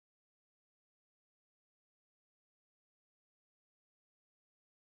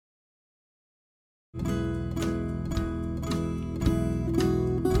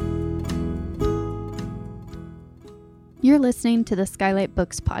You're listening to the Skylight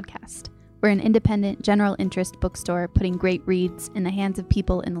Books podcast. We're an independent, general interest bookstore putting great reads in the hands of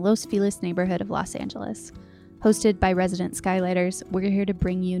people in the Los Feliz neighborhood of Los Angeles. Hosted by resident Skylighters, we're here to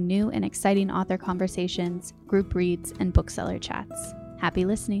bring you new and exciting author conversations, group reads, and bookseller chats. Happy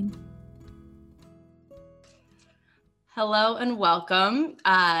listening. Hello and welcome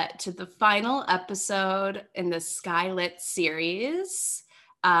to the final episode in the Skylit series,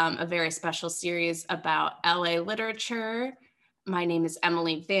 a very special series about LA literature. My name is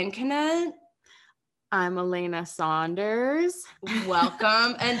Emily Van Kennett. I'm Elena Saunders.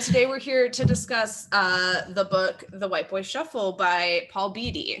 Welcome. And today we're here to discuss the book, The White Boy Shuffle by Paul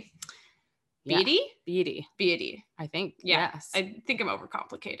Beatty. Beatty? Beatty. I think, yeah. Yes. I think I'm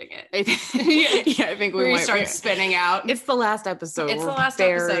overcomplicating it. I think we might start spinning out. It's the last episode. It's the last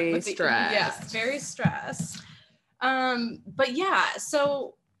episode. Very stressed. Yes, very stressed. But yeah,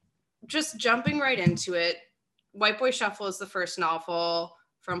 so just jumping right into it, White Boy Shuffle is the first novel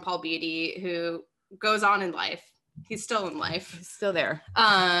from Paul Beatty, who goes on in life. He's still in life. He's still there.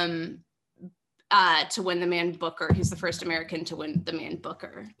 To win the Man Booker. He's the first American to win the Man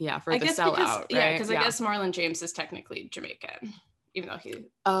Booker. Yeah, for the sellout, right? Yeah, because I guess Marlon James is technically Jamaican, even though he...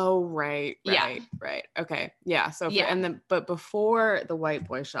 Oh, right. Yeah. Okay. Yeah. So, but before The White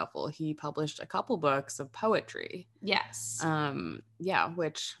Boy Shuffle, he published a couple books of poetry. Yes.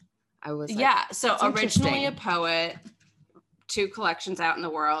 Which I was like, yeah, so originally a poet, 2 collections out in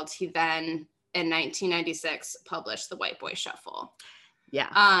the world. He then, in 1996, published The White Boy Shuffle.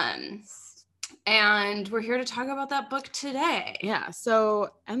 Yeah. And we're here to talk about that book today. Yeah.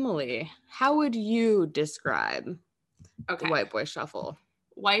 So, Emily, how would you describe The White Boy Shuffle?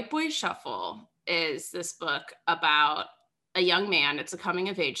 White Boy Shuffle is this book about a young man. It's a coming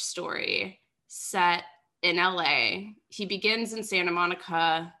of age story set in LA. He begins in Santa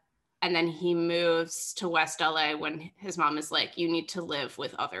Monica, and then he moves to West LA when his mom is like, you need to live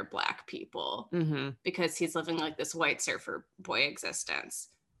with other Black people, because he's living like this white surfer boy existence.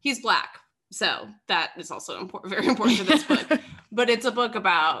 He's Black. So that is also very important to this book. But it's a book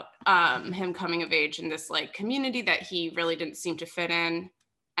about him coming of age in this like community that he really didn't seem to fit in.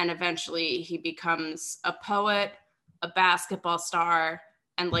 And eventually he becomes a poet, a basketball star,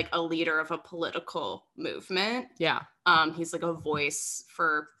 and like a leader of a political movement. Yeah. He's like a voice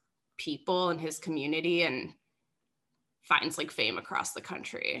for people in his community and finds like fame across the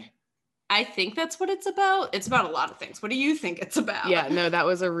country. I think that's what it's about. It's about a lot of things. What do you think it's about? Yeah, no, that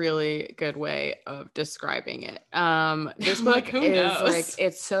was a really good way of describing it. This book is like,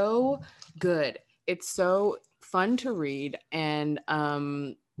 it's so good. It's so fun to read. And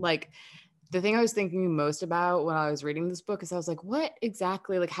like the thing I was thinking most about when I was reading this book is I was like, what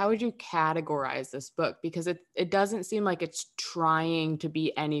exactly, like, how would you categorize this book? Because it doesn't seem like it's trying to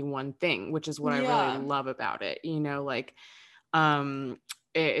be any one thing, which is what I really love about it. You know, like,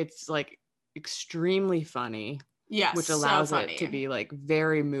 it's like extremely funny, which allows it to be like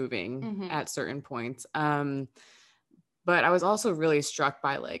very moving at certain points. But I was also really struck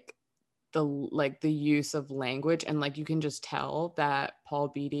by like the use of language, and like you can just tell that Paul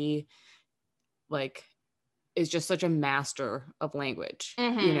Beatty like is just such a master of language,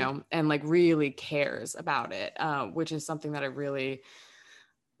 you know, and like really cares about it, which is something that I really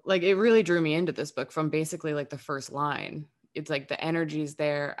like. It really drew me into this book from basically like the first line. It's like the energy's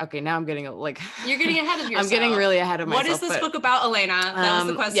there. Okay, now I'm getting you're getting ahead of yourself. I'm getting really ahead of myself. What is this book about, Elena? That was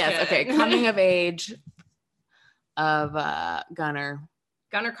the question. Yes, okay. Coming of age of Gunnar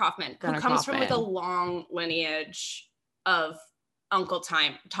Kaufman, who comes from like a long lineage of Uncle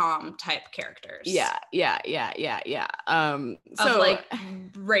Tom type characters. Yeah. So like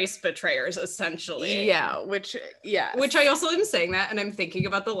race betrayers, essentially. Yeah, which I also am saying that, and I'm thinking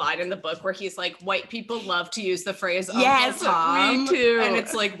about the line in the book where he's like, white people love to use the phrase Uncle Tom. Me too. And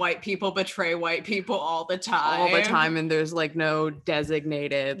it's like white people betray white people all the time. And there's like no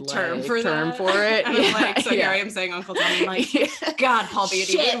designated term for it. And I'm like, so here I am saying Uncle Tom. I'm like, God, Paul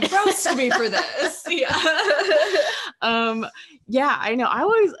Beatty, roast me for this. Yeah, I know.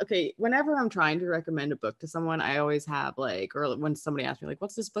 Whenever I'm trying to recommend a book to someone, I always have like, or when somebody asks me like,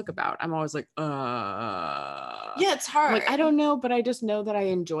 what's this book about? I'm always like, yeah, it's hard. Like, I don't know, but I just know that I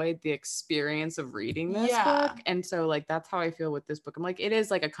enjoyed the experience of reading this book. And so like, that's how I feel with this book. I'm like, it is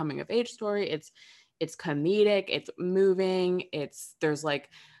like a coming of age story. It's comedic, it's moving. There's like,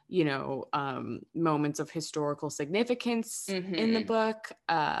 you know, moments of historical significance in the book.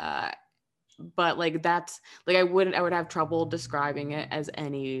 But like that's like I would have trouble describing it as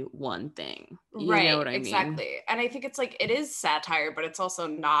any one thing. You know what I mean? Exactly. And I think it's like it is satire, but it's also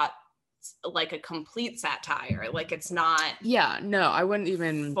not like a complete satire. Like it's not I wouldn't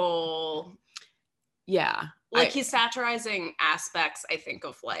even full. Yeah. Like he's satirizing aspects, I think,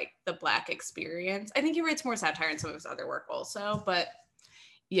 of like the Black experience. I think he writes more satire in some of his other work also, but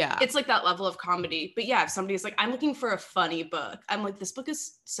yeah, it's like that level of comedy. But yeah, if somebody's like, I'm looking for a funny book, I'm like, this book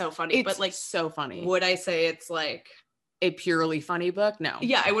is so funny. It's but like so funny. Would I say it's like a purely funny book? No.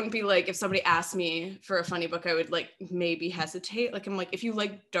 Yeah, I wouldn't be like, if somebody asked me for a funny book, I would like maybe hesitate. Like I'm like, if you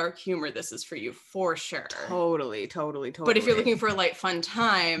like dark humor, this is for you for sure. Totally. But if you're looking for a light, fun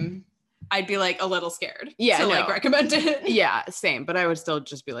time, I'd be like a little scared. Yeah, to like recommend it. Yeah, same. But I would still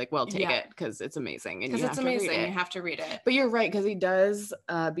just be like, well, take it because it's amazing, and you have to read it. You have to read it. But you're right, because he does.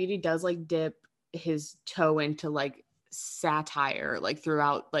 Beatty does like dip his toe into like satire, like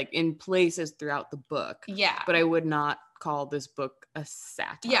throughout, like in places throughout the book. Yeah. But I would not call this book a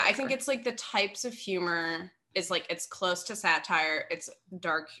satire. Yeah, I think it's like the types of humor is like it's close to satire. It's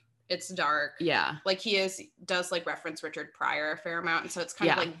dark. Yeah. Like he does like reference Richard Pryor a fair amount. And so it's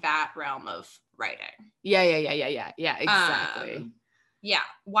kind of like that realm of writing. Yeah, exactly. Yeah.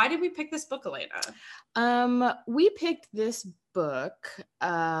 Why did we pick this book, Elena? We picked this book,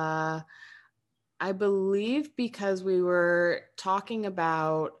 I believe because we were talking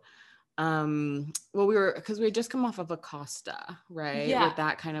about because we had just come off of Acosta, right? Yeah. With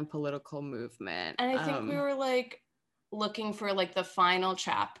that kind of political movement. And I think we were like looking for like the final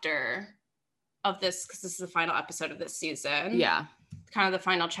chapter of this, because this is the final episode of this season. Yeah. Kind of the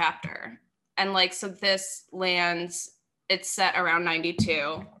final chapter. And like, so this lands, it's set around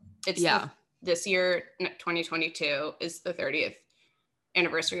 92. It's this year, 2022, is the 30th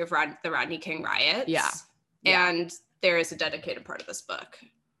anniversary of the Rodney King riots. Yeah. And there is a dedicated part of this book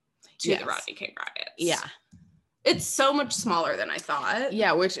to the Rodney King riots. Yeah. It's so much smaller than I thought.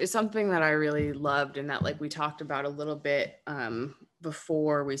 Yeah, which is something that I really loved, and that like we talked about a little bit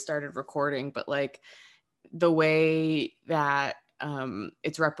before we started recording, but like the way that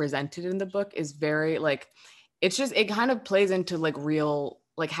it's represented in the book is very like, it's just, it kind of plays into like real,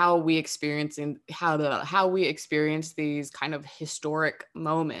 like how we experience these kind of historic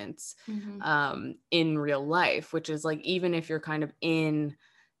moments in real life, which is like, even if you're kind of in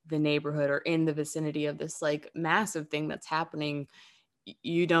the neighborhood or in the vicinity of this like massive thing that's happening,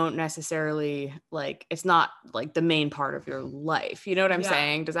 you don't necessarily like, it's not like the main part of your life. You know what I'm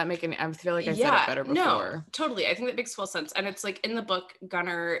saying? Does that make any, I feel like I said it better before. No, totally. I think that makes full sense. And it's like in the book,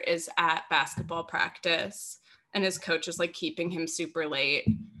 Gunnar is at basketball practice and his coach is like keeping him super late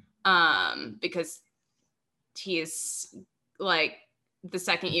because he's like, the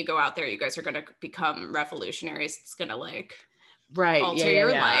second you go out there, you guys are going to become revolutionaries. It's going to like alter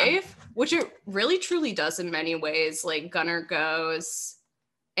your life, which it really truly does in many ways. Like Gunnar goes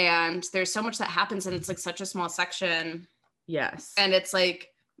and there's so much that happens and it's like such a small section. Yes. And it's like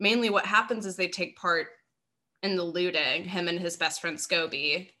mainly what happens is they take part in the looting, him and his best friend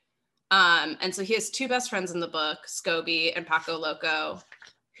Scobie. And so he has two best friends in the book, Scobie and Paco Loco,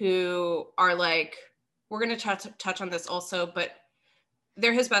 who are like, we're going to touch on this also, but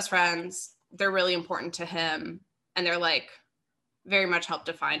they're his best friends. They're really important to him. And they're like, very much help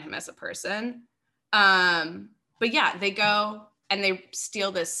define him as a person. But yeah, they go and they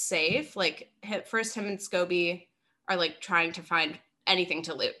steal this safe. Like first him and Scobie are like trying to find anything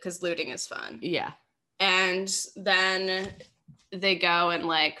to loot because looting is fun. Yeah. And then they go and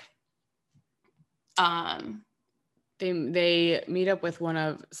like, they meet up with one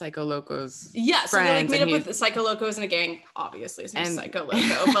of Psycho Loco's friends. So they like meet up with Psycho Loco's in a gang. Obviously, his name's Psycho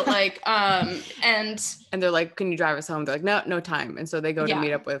Loco, but like, and they're like, "Can you drive us home?" They're like, "No time." And so they go to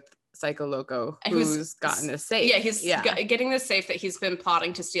meet up with Psycho Loco, who's gotten this safe. Yeah, he's getting this safe that he's been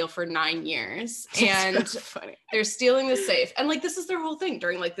plotting to steal for 9 years, and so funny. They're stealing the safe, and like this is their whole thing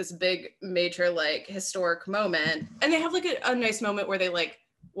during like this big major like historic moment, and they have like a nice moment where they like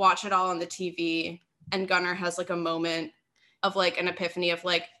watch it all on the TV. And Gunnar has like a moment of like an epiphany of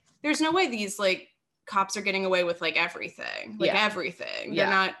like, there's no way these like cops are getting away with like everything, everything.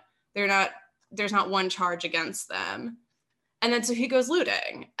 They're not, there's not one charge against them. And then so he goes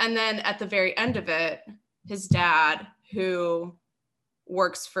looting. And then at the very end of it, his dad, who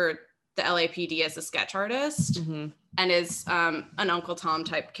works for the LAPD as a sketch artist and is an Uncle Tom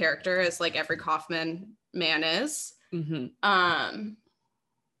type character, as like every Kaufman man is,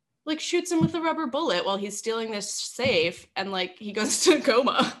 like shoots him with a rubber bullet while he's stealing this safe, and like he goes to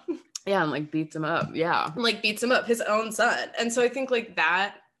coma. Yeah, and like beats him up. Yeah. And, like beats him up, his own son. And so I think like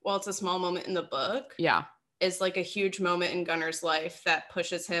that, while it's a small moment in the book, is like a huge moment in Gunnar's life that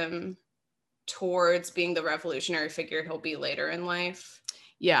pushes him towards being the revolutionary figure he'll be later in life.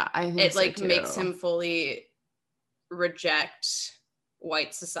 Yeah, I think it like makes him fully reject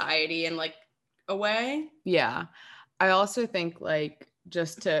white society in like a way. Yeah. I also think like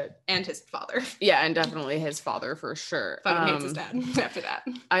just to and his father. Yeah, and definitely his father for sure. Fucking hates his dad after that.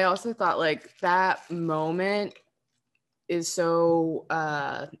 I also thought like that moment is so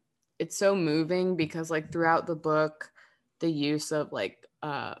it's so moving because like throughout the book the use of like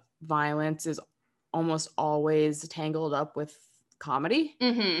violence is almost always tangled up with comedy,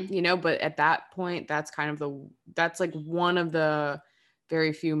 you know, but at that point that's like one of the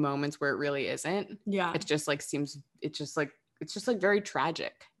very few moments where it really isn't. Yeah, it's just like very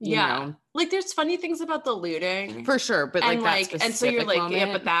tragic, you yeah know? Like there's funny things about the looting for sure, but and like that and so you're like moment,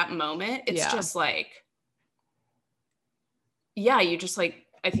 yeah, but that moment it's just like you just like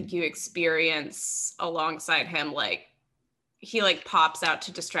I think you experience alongside him like he like pops out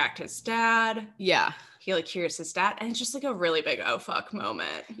to distract his dad. Yeah. He like hears his dad and it's just like a really big oh fuck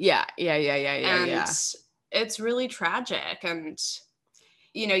moment. Yeah. And it's really tragic. And,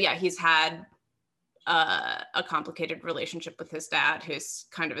 you know, yeah, he's had a complicated relationship with his dad who's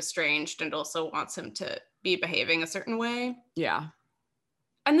kind of estranged and also wants him to be behaving a certain way. Yeah.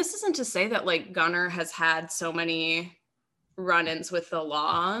 And this isn't to say that like Gunnar has had so many run-ins with the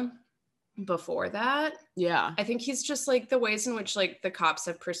law before that. Yeah. I think he's just like the ways in which like the cops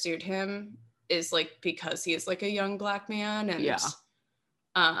have pursued him is like because he is like a young Black man. And he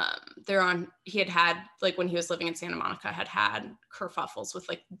had like when he was living in Santa Monica had kerfuffles with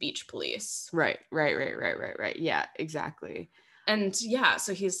like beach police. Right. Yeah, exactly. And yeah,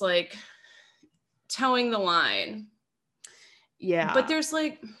 so he's like towing the line. Yeah. But there's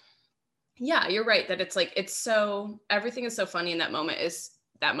like, yeah, you're right that it's like everything is so funny in that moment is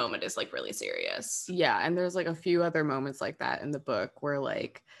like really serious. Yeah, and there's like a few other moments like that in the book where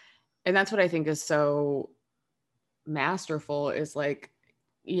like, and that's what I think is so masterful is like,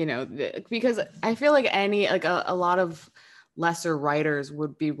 you know, because I feel like a lot of lesser writers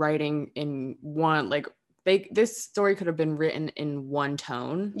would be writing in one, like this story could have been written in one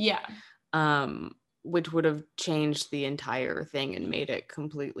tone. Yeah. Which would have changed the entire thing and made it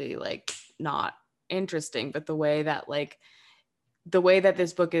completely like not interesting. But the way that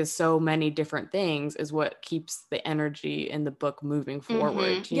this book is so many different things is what keeps the energy in the book moving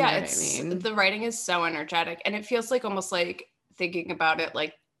forward. You know what I mean? The writing is so energetic and it feels like almost like thinking about it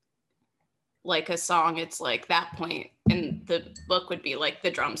like a song. It's like that point in the book would be like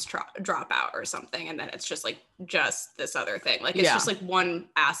the drums drop out or something. And then it's just like just this other thing. Like it's just like one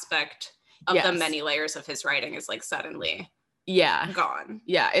aspect of the many layers of his writing is like suddenly gone.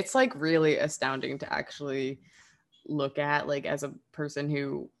 Yeah. It's like really astounding to actually look at like as a person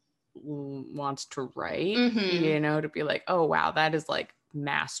who wants to write, you know, to be like, oh wow, that is like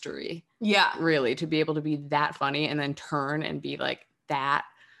mastery. Yeah, really, to be able to be that funny and then turn and be like that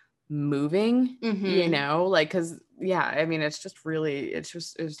moving, you know, like because I mean it's just really I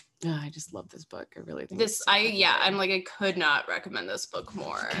just love this book. I really think I'm like I could not recommend this book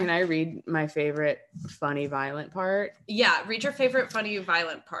more. Can I read my favorite funny violent part? Yeah, read your favorite funny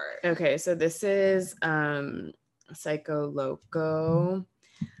violent part. Okay, so this is Psycho Loco.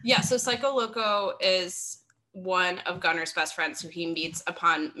 Yeah, so Psycho Loco is one of Gunnar's best friends who he meets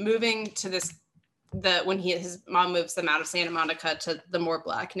upon moving to when his mom moves them out of Santa Monica to the more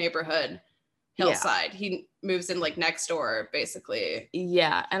Black neighborhood Hillside. He moves in like next door basically.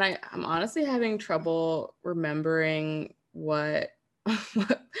 Yeah, and I'm honestly having trouble remembering what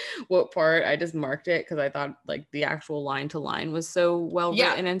part. I just marked it because I thought like the actual line to line was so well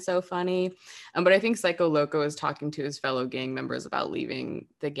written and so funny. But I think Psycho Loco is talking to his fellow gang members about leaving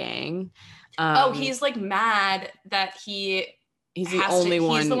the gang. He's like mad that he's the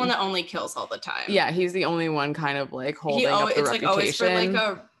one that only kills all the time. Yeah, he's the only one kind of like holding up the reputation. Like always for like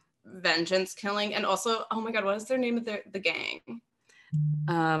a vengeance killing. And also, oh my god, what is their name of the gang?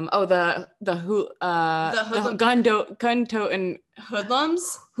 The gun-toting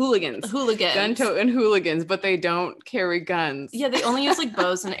hoodlums? Hooligans. Gun-toting hooligans, but they don't carry guns. Yeah, they only use like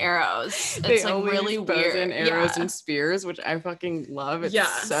bows and arrows. It's like really weird. Bows and arrows and spears, which I fucking love. It's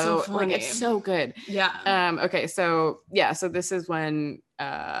so funny. Like, it's so good. Yeah. Okay, so this is when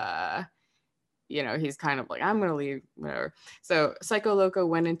you know, he's kind of like, I'm gonna leave, whatever. So Psycho Loco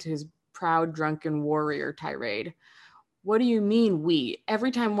went into his proud drunken warrior tirade. What do you mean we?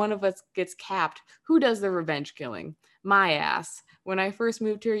 Every time one of us gets capped, who does the revenge killing? My ass. When I first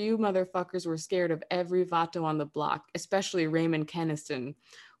moved here, you motherfuckers were scared of every vato on the block, especially Raymond Keniston.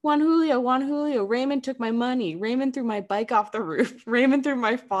 Juan Julio, Raymond took my money. Raymond threw my bike off the roof. Raymond threw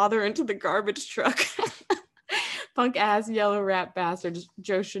my father into the garbage truck. Punk ass yellow rat bastard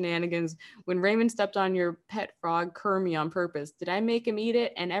Joe Shenanigans. When Raymond stepped on your pet frog Kermie on purpose, did I make him eat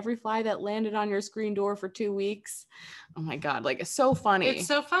it? And every fly that landed on your screen door for 2 weeks. Oh my god, like it's so funny. It's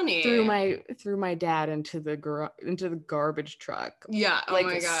so funny. Threw my dad into the garbage truck. Yeah. Oh like,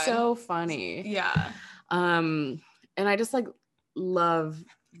 my god. So funny. Yeah. And I just like love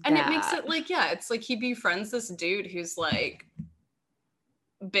that. And it makes it like, yeah, it's like he befriends this dude who's like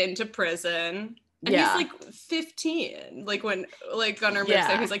been to prison. And he's like 15. Like when like Gunnar moves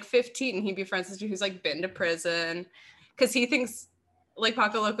there, he's like 15 and he befriends this dude who's like been to prison. Cause he thinks like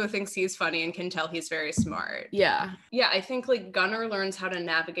Paco Loco thinks he's funny and can tell he's very smart. Yeah. Yeah, I think like Gunnar learns how to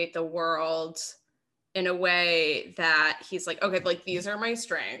navigate the world in a way that he's like, okay, like these are my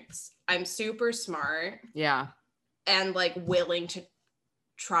strengths. I'm super smart. Yeah. And like willing to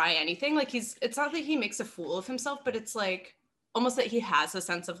try anything. Like it's not that he makes a fool of himself, but it's like almost that he has a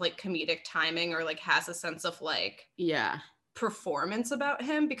sense of like comedic timing or like has a sense of like performance about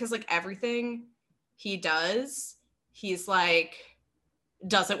him, because like everything he does, he's like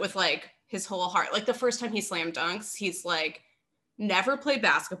does it with like his whole heart. Like the first time he slam dunks, he's like never played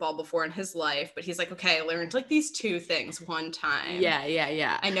basketball before in his life, but he's like, okay, I learned like these 2 things one time.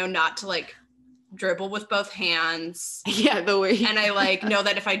 Yeah. I know not to like dribble with both hands. Yeah, the way. And I like know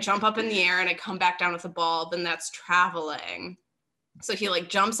that if I jump up in the air and I come back down with the ball, then that's traveling. So he like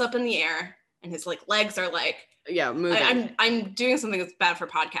jumps up in the air and his like legs are like moving. I'm doing something that's bad for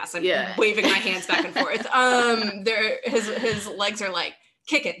podcasts. I'm waving my hands back and forth. His legs are like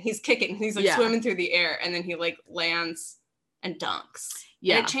kicking. He's kicking. He's like swimming through the air, and then he like lands and dunks.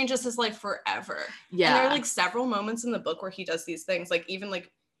 Yeah. And it changes his life forever. Yeah. And there are like several moments in the book where he does these things, like even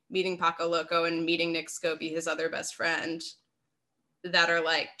like meeting Paco Loco and meeting Nick Scobie, his other best friend, that are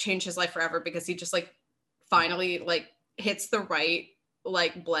like change his life forever, because he just like finally like hits the right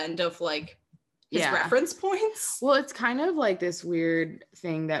like blend of like his reference points. Well, it's kind of like this weird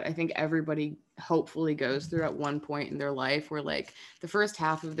thing that I think everybody hopefully goes through at one point in their life, where like the first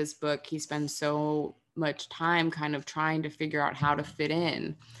half of this book, he spends so much time kind of trying to figure out how to fit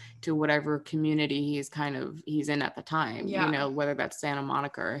in to whatever community he's in at the time, you know, whether that's Santa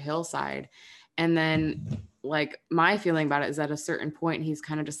Monica or Hillside. And then like my feeling about it is at a certain point, he's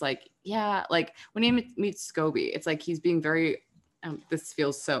kind of just like, like when he meets Scobie, it's like he's being very, this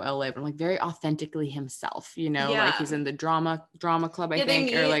feels so LA, but like very authentically himself, you know, like he's in the drama club, I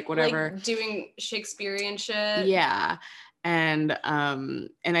think, or like whatever. Like doing Shakespearean shit. Yeah. And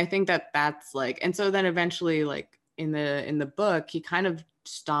I think that's like, and so then eventually like in the book, he kind of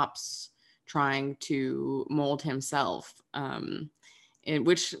stops trying to mold himself, in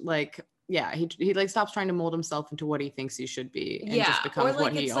which like, he like stops trying to mold himself into what he thinks he should be, and just becomes like,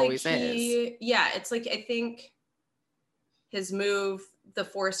 what he always is. Yeah. It's like, I think his move, the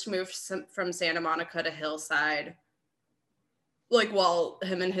forced move from Santa Monica to Hillside, like while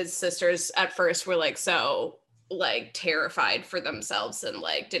him and his sisters at first were like so like terrified for themselves and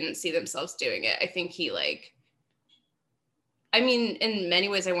like didn't see themselves doing it, I think he like, I mean, in many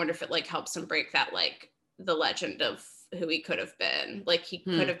ways, I wonder if it like helps him break that like the legend of who he could have been. Like he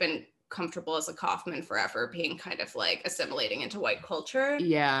could have been comfortable as a Kaufman forever, being kind of like assimilating into white culture.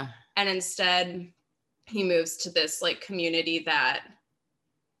 Yeah. And instead he moves to this like community that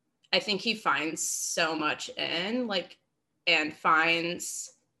I think he finds so much in, like, and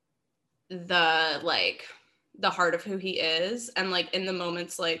finds the heart of who he is. And like in the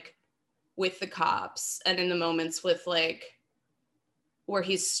moments like with the cops, and in the moments with like where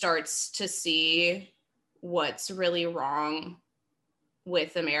he starts to see what's really wrong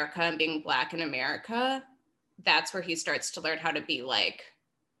with America and being Black in America, that's where he starts to learn how to be like,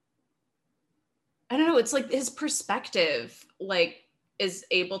 I don't know, it's like his perspective like is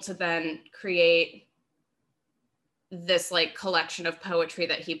able to then create this like collection of poetry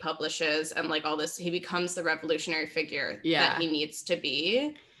that he publishes, and like all this, he becomes the revolutionary figure that he needs to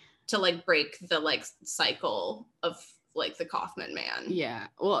be to like break the like cycle of like the Kaufman man. Yeah.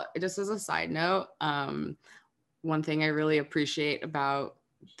 Well, just as a side note, one thing I really appreciate about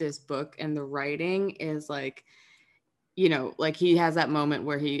this book and the writing is like, you know, like he has that moment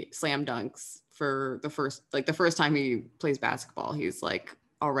where he slam dunks for the first time he plays basketball. He's like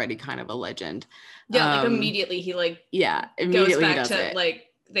already kind of a legend. Yeah, like immediately he like immediately goes back does to it. Like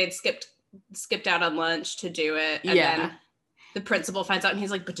they'd skipped out on lunch to do it, and then the principal finds out and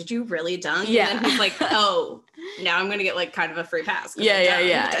he's like, but did you really dunk? And then he's like, oh, now I'm gonna get like kind of a free pass.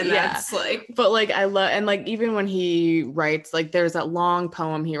 And that's like, but like I love, and like even when he writes, like there's that long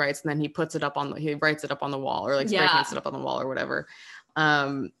poem he writes and then he writes it up on the wall, or like spray paints it up on the wall or whatever.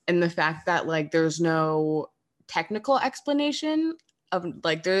 And the fact that like there's no technical explanation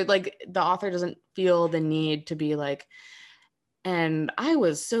like they're like the author doesn't feel the need to be like, and I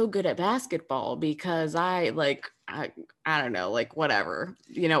was so good at basketball because I don't know, like whatever,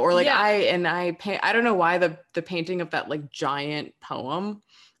 you know, or like I paint, I don't know why the painting of that like giant poem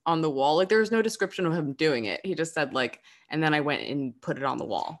on the wall, like there was no description of him doing it. He just said like, and then I went and put it on the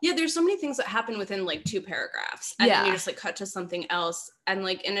wall. Yeah, there's so many things that happen within like 2 paragraphs, and then you just like cut to something else, and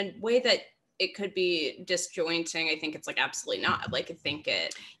like in a way that it could be disjointing. I think it's like absolutely not. Like I think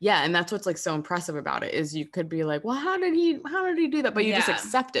it. Yeah, and that's what's like so impressive about it is you could be like, well, how did he do that? But you just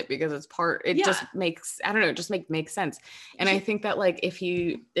accept it because it's part. It just makes, I don't know, it just makes sense. And I think that like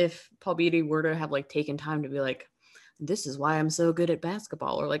if Paul Beatty were to have like taken time to be like, this is why I'm so good at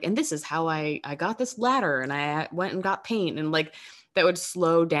basketball, or like, and this is how I got this ladder and I went and got paint, and like that would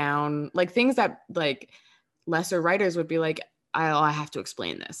slow down like things that like lesser writers would be like, I have to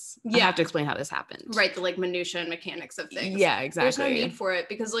explain this. I have to explain how this happened. Right, the like minutia and mechanics of things. Yeah, exactly. There's no need for it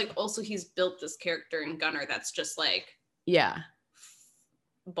because like also he's built this character in Gunnar that's just like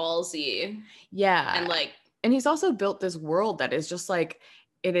ballsy. Yeah. And like, and he's also built this world that is just like,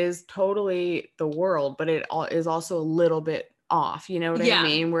 it is totally the world, but it is also a little bit off, you know what I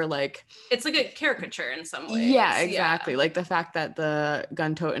mean? Where like it's like a caricature in some ways. Yeah, exactly. Like the fact that the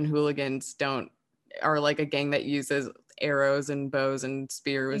gun-toting hooligans are like a gang that uses arrows and bows and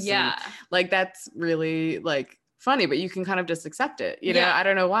spears. And, like that's really like funny, but you can kind of just accept it. You know, I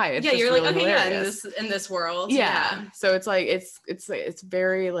don't know why. It's just you're really like, okay, hilarious. in this world. Yeah. So it's like it's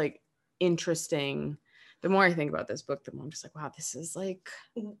very like interesting. The more I think about this book, the more I'm just like, wow, this is like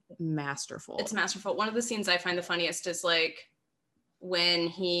masterful. It's masterful. One of the scenes I find the funniest is like when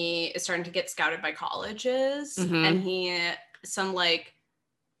he is starting to get scouted by colleges, and some like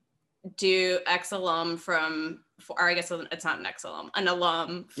ex-alum from, or I guess it's not an ex-alum, an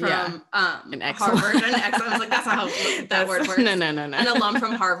alum from Harvard. An ex-alum. I was like, that's not how that word works. No. An alum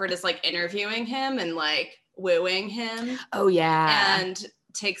from Harvard is like interviewing him and like wooing him. Oh yeah. And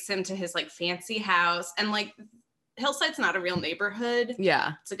takes him to his like fancy house, and like Hillside's not a real neighborhood.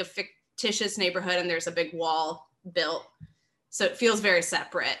 Yeah. It's like a fictitious neighborhood, and there's a big wall built. So it feels very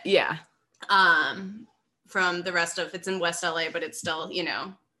separate. Yeah. From the rest of, it's in West LA, but it's still, you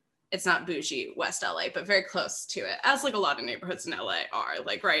know, it's not bougie West LA, but very close to it, as like a lot of neighborhoods in LA are.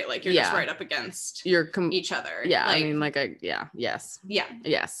 Like, right, like you're just right up against each other. Yeah, like, I mean, like yes.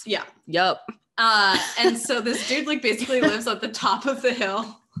 Yup. And so this dude like basically lives at the top of the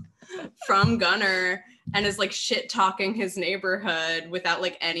hill from Gunnar and is like shit talking his neighborhood without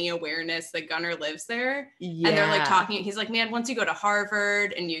like any awareness that Gunnar lives there. Yeah. And they're like talking. He's like, man, once you go to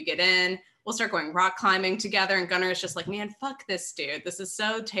Harvard and you get in, we'll start going rock climbing together. And Gunnar is just like, man, fuck this dude. This is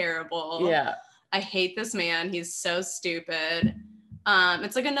so terrible. Yeah. I hate this man. He's so stupid.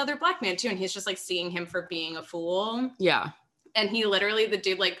 It's like another black man too. And he's just like seeing him for being a fool. Yeah. And he literally, the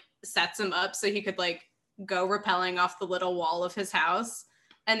dude like sets him up so he could like go rappelling off the little wall of his house.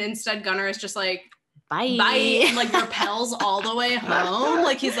 And instead Gunnar is just like, bye. And like rappels all the way home.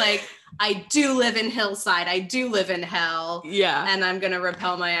 Like he's like, I do live in Hillside. I do live in hell. Yeah. And I'm going to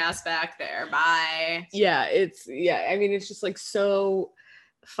rappel my ass back there. Bye. Yeah. I mean, it's just like so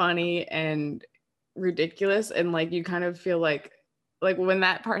funny and ridiculous. And like, you kind of feel like when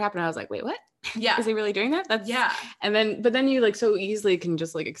that part happened, I was like, wait, what? Yeah. Is he really doing that? But then you like so easily can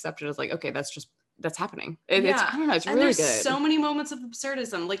just like accept it as like, okay, that's happening. It's, I don't know. It's really good. There's so many moments of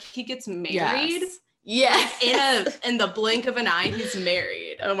absurdism. Like he gets married. Yes. In the blink of an eye, he's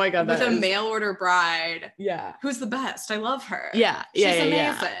married. Oh my God. With a mail order bride. Yeah. Who's the best. I love her. Yeah. She's amazing.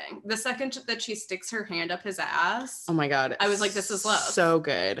 Yeah. The second that she sticks her hand up his ass. Oh my God. I was like, this is love. So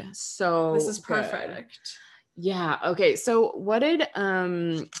good. This is perfect. Good. Yeah. Okay. So what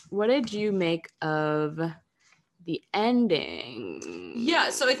did you make of the ending?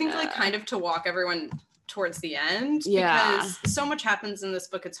 Yeah. So I think like kind of to walk everyone towards the end, because so much happens in this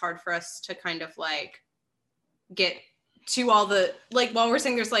book, it's hard for us to kind of like get to all the, like, while we're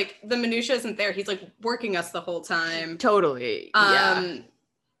saying there's like the minutia isn't there, he's like working us the whole time. Totally.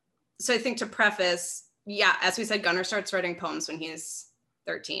 So I think to preface, as we said, Gunnar starts writing poems when he's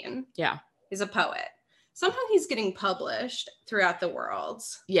 13. Yeah. He's a poet. Somehow he's getting published throughout the world.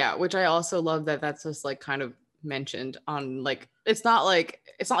 Yeah, which I also love that that's just like kind of mentioned on like, it's not like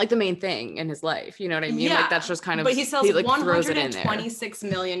the main thing in his life, you know what I mean? Like that's just kind of, but he sells 126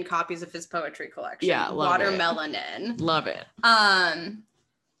 million copies of his poetry collection. Yeah, Watermelon. Love it. And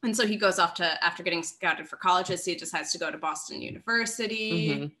so he goes off to, after getting scouted for colleges, he decides to go to Boston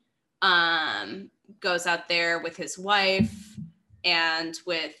University. Goes out there with his wife and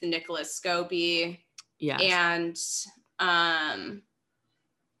with Nicholas Scobie. And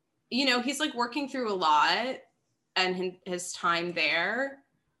you know, he's like working through a lot. and his time there.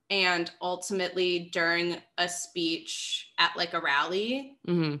 And ultimately during a speech at like a rally,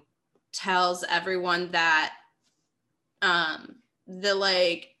 tells everyone that the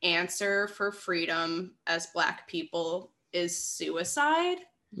like answer for freedom as Black people is suicide.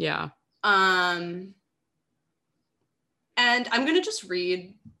 Yeah. And I'm going to just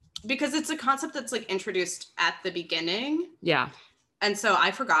read, because it's a concept that's like introduced at the beginning. Yeah. And so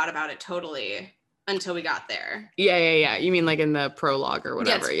I forgot about it totally until we got there. Yeah. You mean like in the prologue or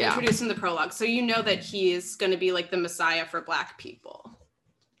whatever? Yeah, it's introduced in the prologue. So you know that he's going to be like the messiah for Black people.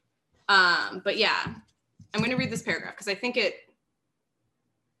 But yeah, I'm going to read this paragraph because I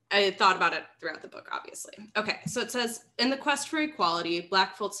thought about it throughout the book, obviously. Okay, so it says, in the quest for equality,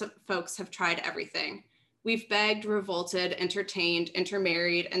 Black folks have tried everything. We've begged, revolted, entertained,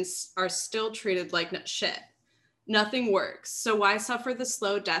 intermarried, and are still treated like shit. Nothing works. So why suffer the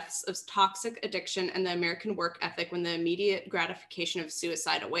slow deaths of toxic addiction and the American work ethic when the immediate gratification of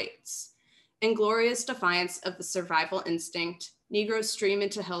suicide awaits? In glorious defiance of the survival instinct, Negroes stream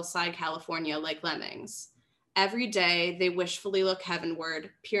into hillside California like lemmings. Every day, they wishfully look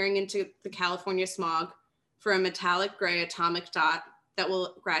heavenward, peering into the California smog for a metallic gray atomic dot that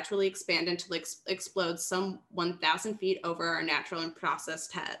will gradually expand until it explodes some 1,000 feet over our natural and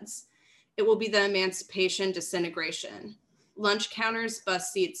processed heads. It will be the emancipation disintegration. Lunch counters,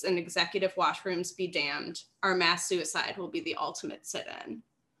 bus seats, and executive washrooms be damned. Our mass suicide will be the ultimate sit-in.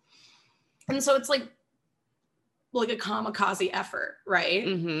 And so it's like a kamikaze effort, right?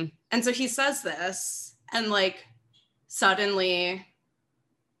 Mm-hmm. And so he says this, and like suddenly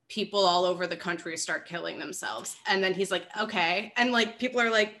people all over the country start killing themselves. And then he's like, okay. And like people are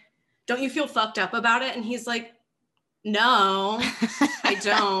like, don't you feel fucked up about it? And he's like, no, I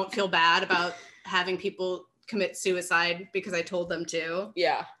don't feel bad about having people commit suicide because I told them to.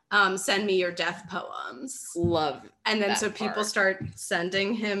 Yeah. Send me your death poems. Love. And then so people start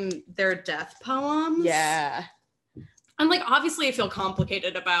sending him their death poems. Yeah. And like, obviously I feel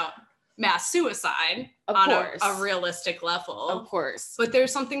complicated about mass suicide on a realistic level. Of course. But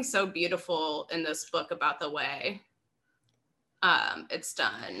there's something so beautiful in this book about the way it's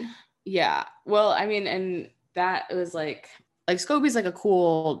done. Yeah. Well, I mean, and that was like Scobie's like a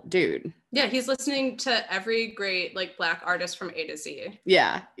cool dude. Yeah, he's listening to every great like Black artist from A to Z.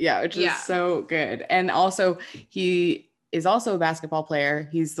 Yeah, which is so good. And also he is also a basketball player.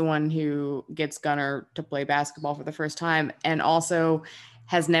 He's the one who gets Gunnar to play basketball for the first time and also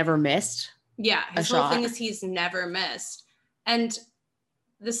has never missed. Yeah, his whole thing is he's never missed. And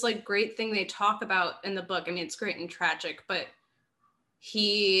this like great thing they talk about in the book, I mean, it's great and tragic, but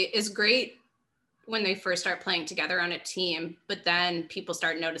he is great when they first start playing together on a team, but then people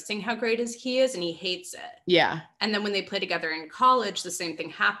start noticing how great he is and he hates it. Yeah. And then when they play together in college, the same thing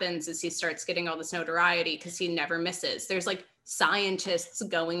happens as he starts getting all this notoriety because he never misses. There's like scientists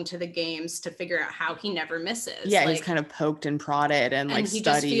going to the games to figure out how he never misses. Yeah, like, he's kind of poked and prodded and like he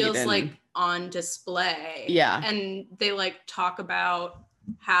studied. Just feels like on display. Yeah. And they like talk about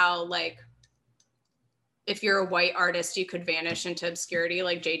how like if you're a white artist, you could vanish into obscurity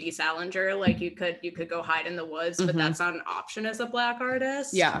like J.D. Salinger. Like you could go hide in the woods, but that's not an option as a Black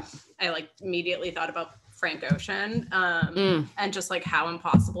artist. Yeah. I like immediately thought about Frank Ocean and just like how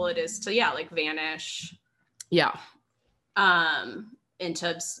impossible it is to like vanish. Yeah.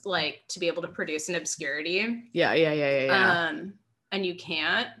 Into like to be able to produce an obscurity. Yeah. And you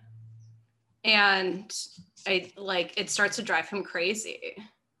can't. And it starts to drive him crazy.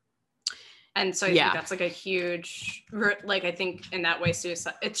 And so I think that's like a huge, like, I think in that way,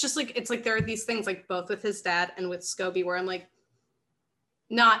 suicide, it's just like, it's like there are these things like both with his dad and with Scobie where I'm like,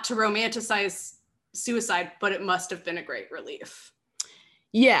 not to romanticize suicide, but it must have been a great relief.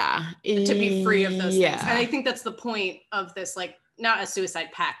 Yeah. To be free of those things. And I think that's the point of this, like, not a suicide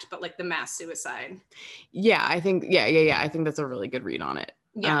pact, but like the mass suicide. Yeah, I think, I think that's a really good read on it.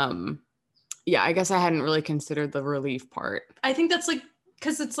 Yeah, I guess I hadn't really considered the relief part. I think that's like,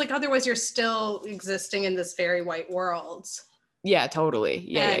 because it's like, otherwise you're still existing in this very white world. Yeah, totally.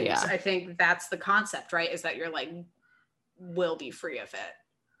 Yeah. I think that's the concept, right? Is that you're like, will be free of it.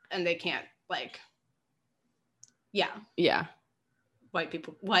 And they can't like, Yeah. White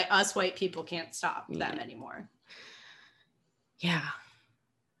people can't stop them anymore. Yeah.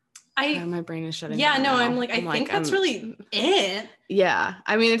 My brain is shutting down. Yeah, no, now. I think that's really it. Yeah.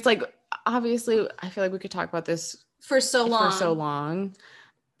 I mean, it's like, obviously, I feel like we could talk about this for so long,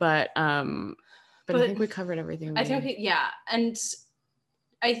 but I think we covered everything. And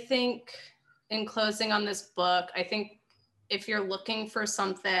I think in closing on this book, I think if you're looking for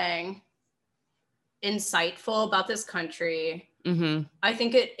something insightful about this country, I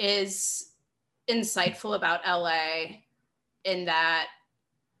think it is insightful about LA in that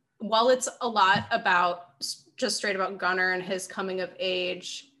while it's a lot about just straight about Gunnar and his coming of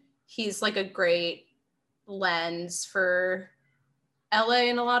age, he's like a great lens for LA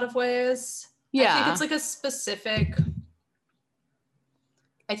in a lot of ways. Yeah. I think it's like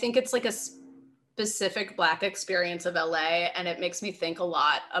a specific Black experience of LA, and it makes me think a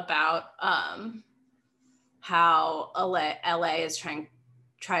lot about how LA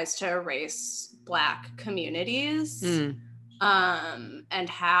tries to erase Black communities, and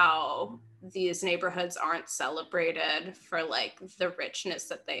how these neighborhoods aren't celebrated for like the richness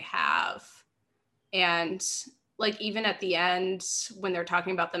that they have. And like even at the end when they're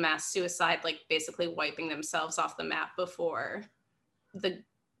talking about the mass suicide, like basically wiping themselves off the map before the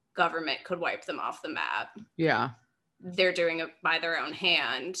government could wipe them off the map. Yeah. They're doing it by their own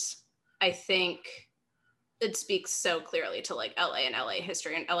hand. I think it speaks so clearly to like LA and LA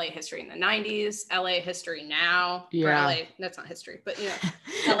history, and LA history in the 90s, LA history now. Yeah. LA, that's not history, but you know,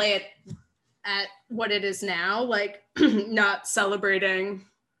 LA at what it is now, like not celebrating,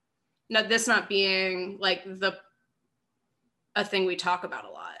 not being like a thing we talk about a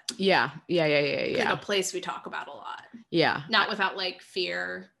lot. Yeah. Like a place we talk about a lot. Yeah. Not without like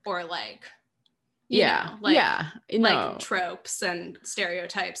fear or like, like tropes and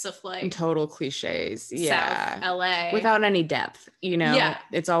stereotypes of like total cliches. Yeah. South LA. Without any depth, you know? Yeah.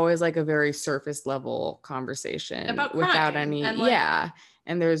 It's always like a very surface level conversation about crime, without any, and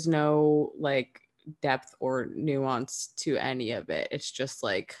and there's no like depth or nuance to any of it. It's just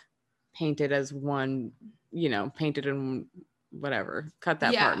like painted as one, you know, painted in whatever. Cut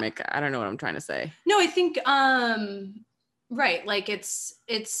that part, Mick. I don't know what I'm trying to say. No, I think right, like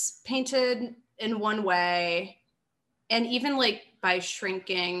it's painted in one way, and even like by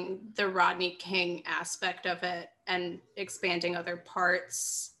shrinking the Rodney King aspect of it and expanding other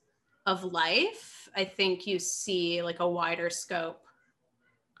parts of life, I think you see like a wider scope.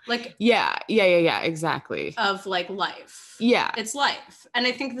 Like yeah, exactly. Of like life. Yeah. It's life. And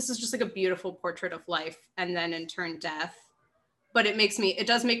I think this is just like a beautiful portrait of life and then in turn death. But it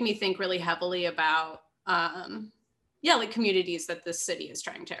does make me think really heavily about like communities that this city is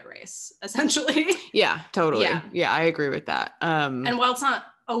trying to erase, essentially. Yeah, totally. Yeah, I agree with that. And while it's not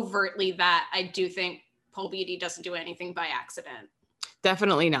overtly that, I do think Paul Beatty doesn't do anything by accident.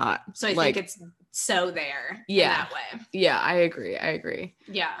 Definitely not. So I think it's so there in that way. Yeah, I agree.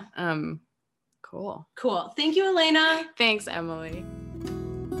 Yeah. Cool. Thank you, Elena. Thanks, Emily.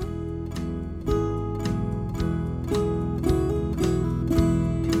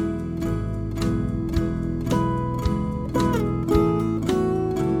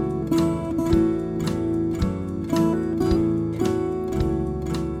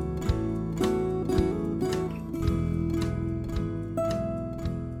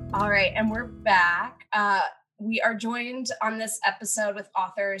 And we're back. We are joined on this episode with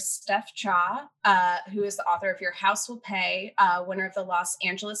author Steph Cha, who is the author of Your House Will Pay, winner of the Los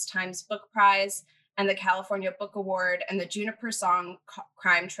Angeles Times Book Prize and the California Book Award and the Juniper Song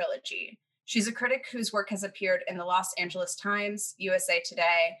Crime Trilogy. She's a critic whose work has appeared in the Los Angeles Times, USA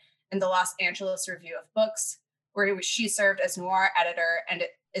Today, and the Los Angeles Review of Books, where she served as noir editor and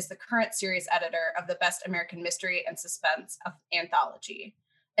is the current series editor of the Best American Mystery and Suspense anthology.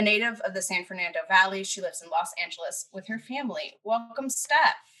 A native of the San Fernando Valley, she lives in Los Angeles with her family. Welcome,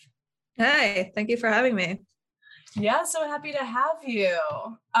 Steph. Hey, thank you for having me. Yeah, so happy to have you.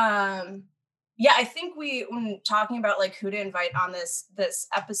 I think when talking about like who to invite on this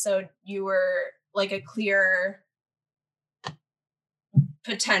episode, you were like a clear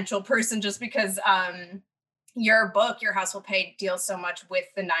potential person just because your book, Your House Will Pay, deals so much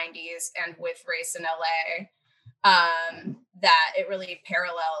with the 90s and with race in LA. That it really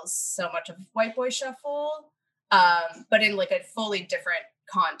parallels so much of White Boy Shuffle, but in like a fully different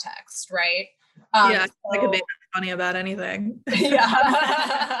context, right? I could be funny about anything.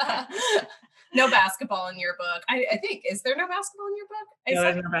 Yeah. No basketball in your book. I think, is there no basketball in your book? No,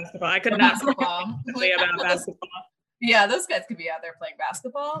 there's no basketball. I could not basketball. About basketball. Yeah, those guys could be out there playing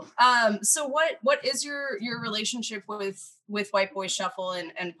basketball. So what is your relationship with White Boy Shuffle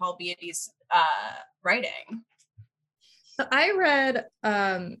and Paul Beatty's writing? I read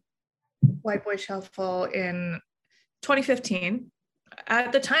White Boy Shuffle in 2015.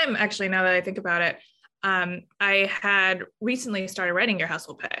 At the time, actually, now that I think about it, I had recently started writing Your House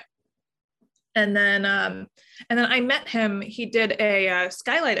Will Pay. And then I met him. He did a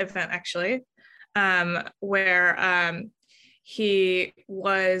Skylight event, actually, where he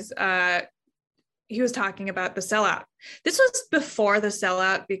was he was talking about The Sellout. This was before The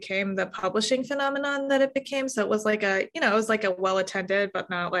Sellout became the publishing phenomenon that it became. So it was like it was like a well-attended, but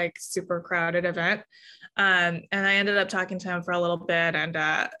not like super crowded event. And I ended up talking to him for a little bit,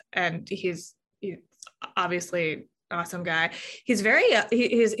 and he's obviously awesome guy. He's very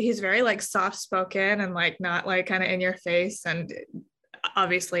he's very like soft spoken and like not like kind of in your face, and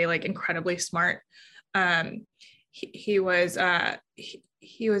obviously like incredibly smart. He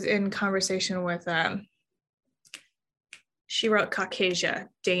was in conversation with she wrote Caucasia,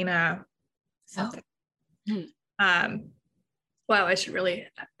 Dana something. Wow, I should really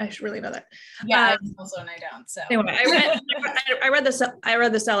know that. Yeah, I also and I don't. So anyway, I read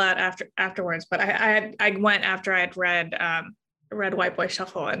The Sellout afterwards, but I went after I had read White Boy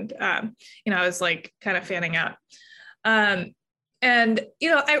Shuffle, and I was like kind of fanning out. And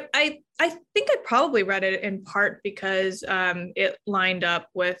I think I probably read it in part because it lined up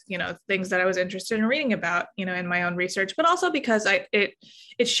with things that I was interested in reading about in my own research, but also because it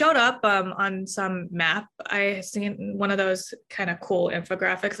showed up on some map. I seen one of those kind of cool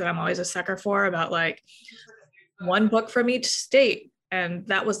infographics that I'm always a sucker for about like one book from each state, and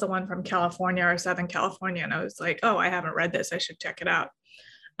that was the one from California or Southern California, and I was like, oh, I haven't read this, I should check it out.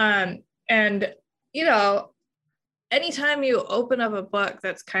 And anytime you open up a book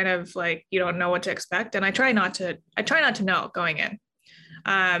that's kind of like you don't know what to expect, and I try not to know going in.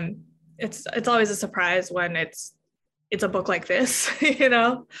 It's always a surprise when it's a book like this,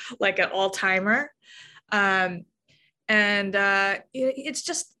 like an all-timer. It's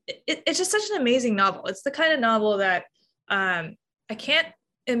just such an amazing novel. It's the kind of novel that I can't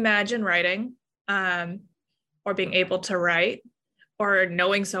imagine writing, or being able to write, or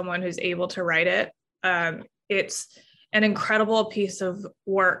knowing someone who's able to write it. It's an incredible piece of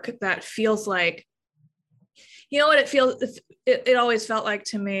work that feels like, what it always felt like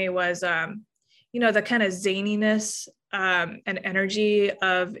to me was, the kind of zaniness and energy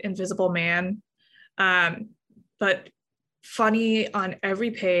of Invisible Man, but funny on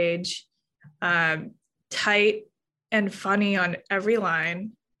every page, tight and funny on every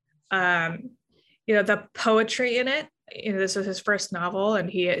line. The poetry in it, this was his first novel, and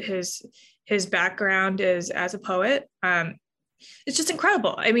his background is as a poet. It's just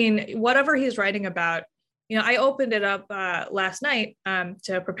incredible. I mean, whatever he's writing about, I opened it up last night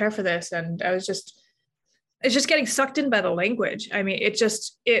to prepare for this, and it's just getting sucked in by the language. I mean,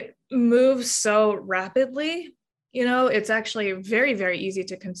 it moves so rapidly. It's actually very, very easy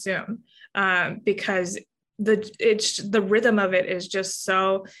to consume because the rhythm of it is just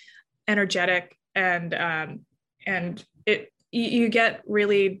so energetic, and you get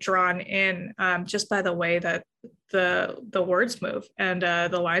really drawn in just by the way that the words move and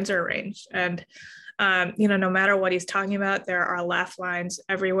the lines are arranged. And no matter what he's talking about, there are laugh lines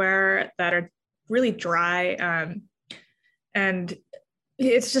everywhere that are really dry, and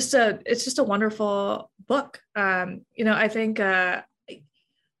it's just a wonderful book. I think I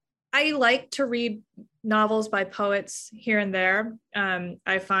like to read novels by poets here and there.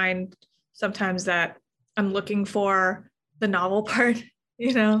 I find sometimes that I'm looking for the novel part,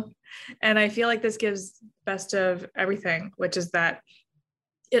 and I feel like this gives best of everything, which is that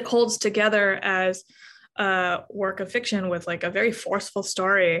it holds together as a work of fiction with like a very forceful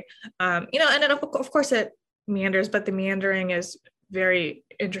story, and then of course it meanders, but the meandering is very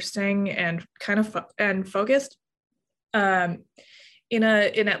interesting and kind of and focused in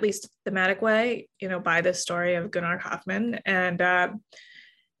at least thematic way, by the story of Gunnar Hoffmann, and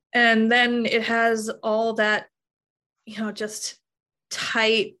then it has all that just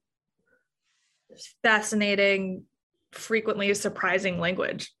tight, fascinating, frequently surprising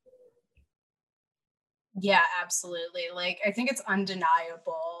language. Yeah, absolutely. Like, I think it's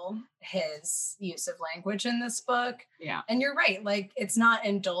undeniable his use of language in this book. Yeah. And you're right. Like, it's not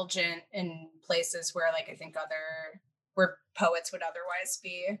indulgent in places where, like, I think where poets would otherwise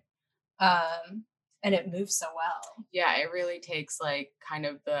be. And it moves so well. Yeah, it really takes like kind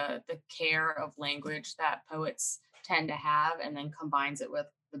of the care of language that poets tend to have, and then combines it with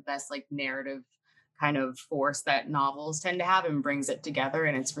the best like narrative kind of force that novels tend to have, and brings it together.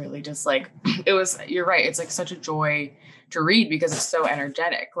 And it's really just like, you're right, it's like such a joy to read because it's so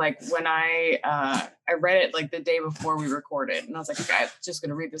energetic. Like when I read it like the day before we recorded, and I was like, okay, I'm just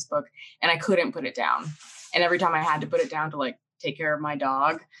gonna read this book, and I couldn't put it down. And every time I had to put it down to like take care of my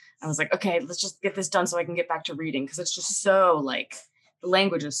dog, I was like, okay, let's just get this done so I can get back to reading, because it's just so like the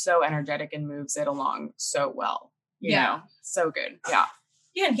language is so energetic and moves it along so well. You know? So good. Yeah.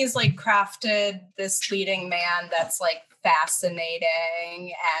 Yeah, and he's like crafted this leading man that's like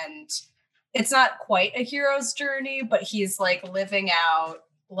fascinating, and it's not quite a hero's journey, but he's like living out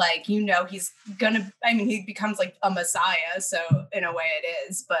like, he's gonna, he becomes like a messiah. So in a way it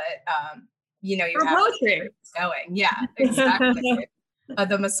is, but you have poetry going. Yeah, exactly.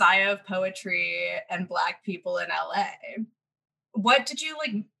 The messiah of poetry and Black people in LA. What did you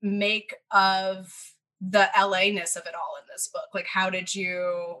like make of the LA-ness of it all in this book? Like, how did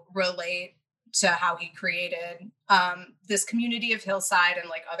you relate to how he created this community of Hillside and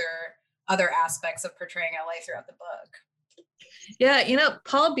like other aspects of portraying LA throughout the book? Yeah,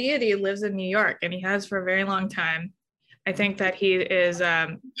 Paul Beatty lives in New York, and he has for a very long time. I think that he is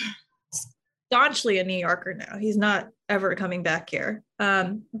staunchly a New Yorker now. He's not ever coming back here.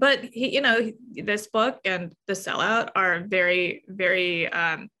 But he, this book and The Sellout are very, very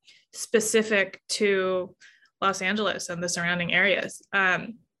specific to Los Angeles and the surrounding areas.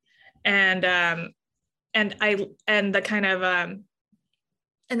 And the kind of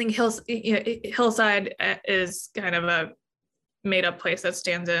I think Hillside is kind of a made up place that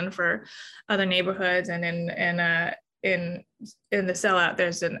stands in for other neighborhoods, and in The Sellout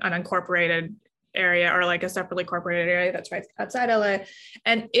there's an unincorporated area, or like a separately incorporated area that's right outside LA,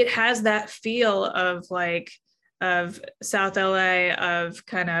 and it has that feel of South LA, of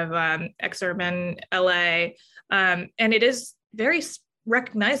kind of exurban LA, and it is very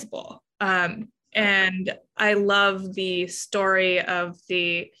recognizable, and I love the story of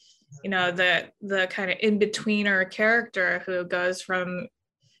the kind of in-betweener character who goes from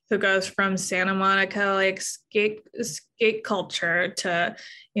Santa Monica like skate culture to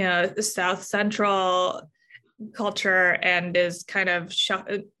the South Central culture, and is kind of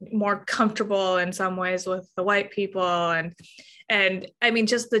more comfortable in some ways with the white people, and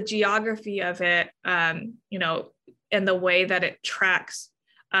just the geography of it, and the way that it tracks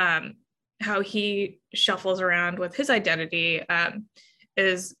how he shuffles around with his identity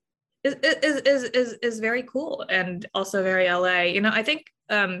is very cool, and also very LA. I think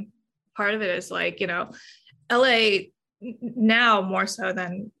part of it is like, LA now more so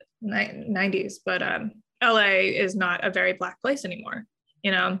than 90s, but LA is not a very Black place anymore,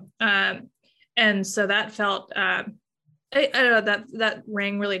 and so that felt I don't know, that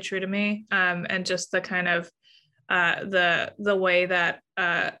rang really true to me, and just the kind of the way that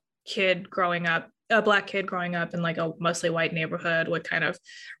a Black kid growing up in like a mostly white neighborhood would kind of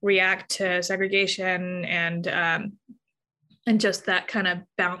react to segregation, and just that kind of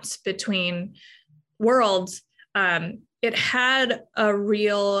bounce between worlds. It had a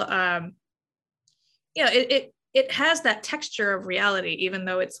real, it has that texture of reality, even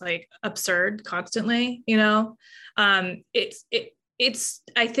though it's like absurd constantly, it's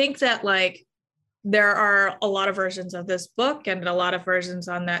I think that like there are a lot of versions of this book and a lot of versions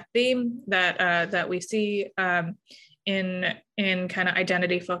on that theme that we see in kind of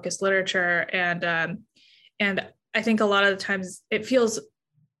identity focused literature, and I think a lot of the times it feels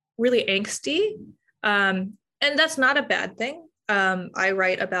really angsty, and that's not a bad thing. I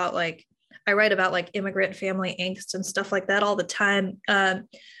write about like immigrant family angst and stuff like that all the time,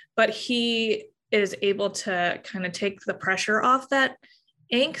 but he is able to kind of take the pressure off that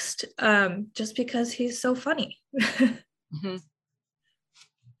angst, just because he's so funny. Mm-hmm.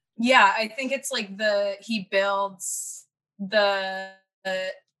 Yeah, I think it's like he builds the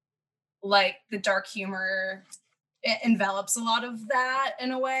dark humor. It envelops a lot of that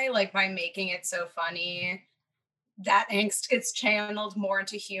in a way, like by making it so funny. That angst gets channeled more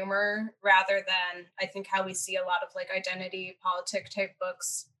into humor rather than, I think, how we see a lot of like identity politic type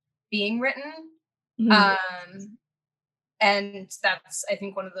books being written. Mm-hmm. And that's, I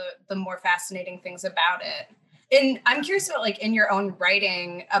think, one of the more fascinating things about it. And I'm curious about like in your own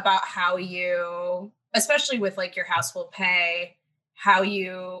writing about how you, especially with like your House Will Pay, how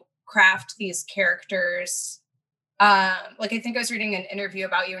you craft these characters. Like I think I was reading an interview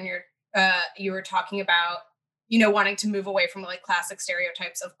about you, and you were talking about, wanting to move away from like classic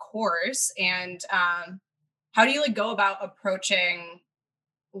stereotypes, of course. And how do you like go about approaching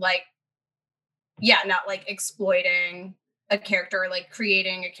like, not like exploiting a character, or like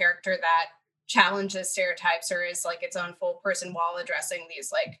creating a character that challenges stereotypes or is like its own full person while addressing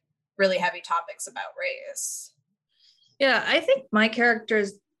these like really heavy topics about race? Yeah, I think my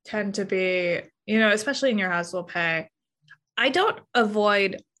characters tend to be, especially in Your House Will Pay, I don't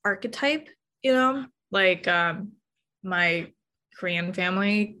avoid archetype, like my Korean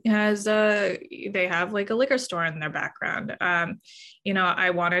family has they have like a liquor store in their background. I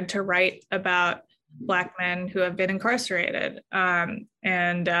wanted to write about Black men who have been incarcerated, and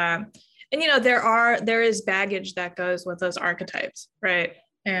there is baggage that goes with those archetypes, right?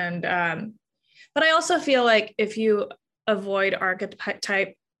 And but I also feel like if you avoid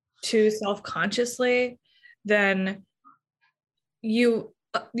archetype too self-consciously, then you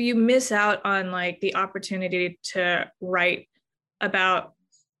you miss out on like the opportunity to write about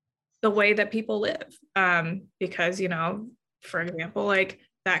the way that people live, because, you know, for example, like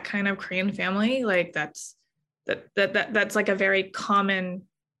that kind of Korean family, like that's like a very common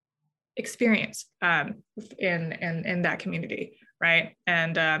experience in that community, right?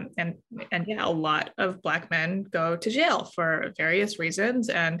 And yeah, a lot of Black men go to jail for various reasons,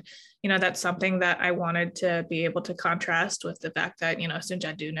 and you know, that's something that I wanted to be able to contrast with the fact that, you know, Sun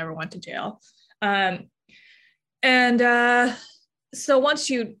Ja-du never went to jail. So once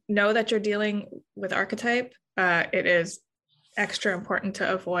you know that you're dealing with archetype, it is extra important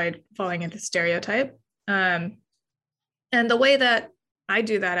to avoid falling into stereotype. And the way that I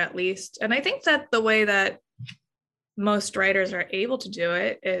do that, at least, and I think that the way that most writers are able to do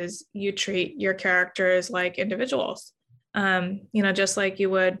it, is you treat your characters like individuals, you know, just like you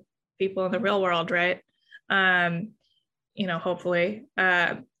would people in the real world, right? You know, hopefully,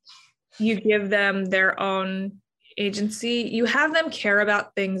 you give them their own agency. You have them care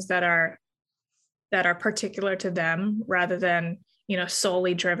about things that are particular to them, rather than, you know,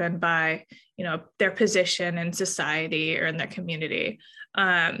 solely driven by, you know, their position in society or in their community.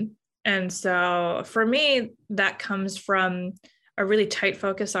 And so for me, that comes from a really tight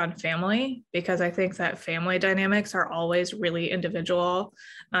focus on family, because I think that family dynamics are always really individual,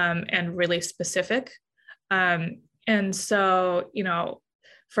 and really specific. And so, you know,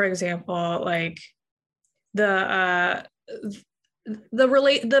 for example, like the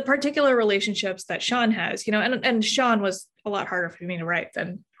particular relationships that Sean has, you know, and Sean was a lot harder for me to write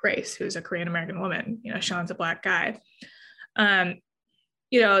than Grace, who's a Korean American woman. You know, Sean's a Black guy.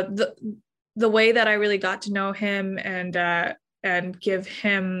 You know, the way that I really got to know him and give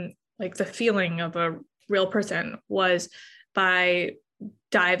him like the feeling of a real person was by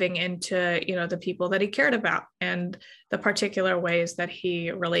diving into, you know, the people that he cared about and the particular ways that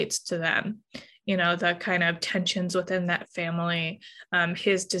he relates to them, you know, the kind of tensions within that family,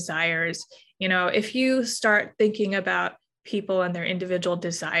 his desires. You know, if you start thinking about people and their individual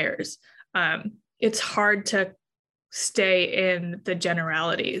desires, it's hard to stay in the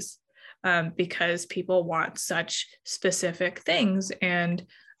generalities, because people want such specific things, and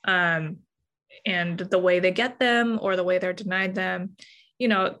the way they get them or the way they're denied them, you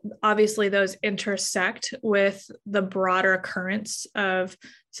know, obviously those intersect with the broader currents of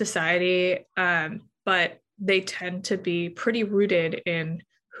society, but they tend to be pretty rooted in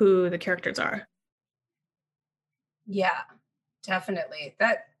who the characters are. Yeah, definitely.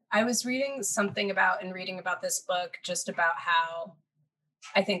 That I was reading about this book, just about how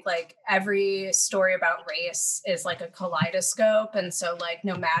I think like every story about race is like a kaleidoscope. And so like,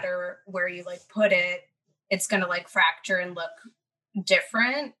 no matter where you like put it, it's going to like fracture and look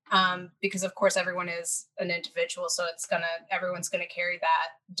different, because of course everyone is an individual. So everyone's going to carry that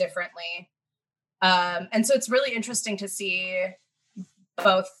differently. And so it's really interesting to see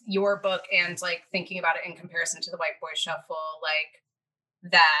both your book and like thinking about it in comparison to the White Boy Shuffle, like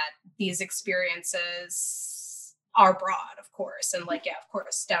that these experiences are broad, of course, and like, yeah, of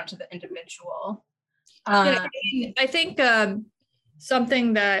course, down to the individual. I think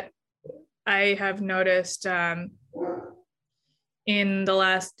something that I have noticed in the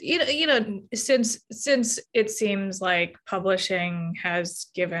last, you know, since it seems like publishing has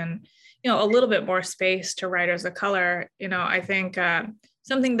given, you know, a little bit more space to writers of color, you know, I think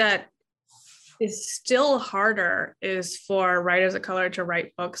something that is still harder is for writers of color to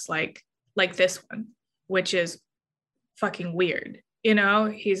write books like this one, which is fucking weird. You know,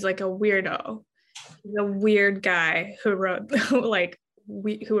 he's like a weirdo. He's a weird guy who writes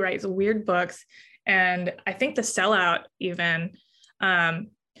weird books. And I think The Sellout even, I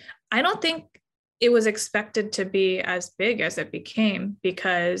don't think it was expected to be as big as it became,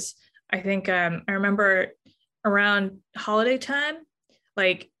 because I think I remember around holiday time,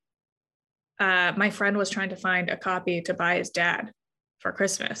 like my friend was trying to find a copy to buy his dad for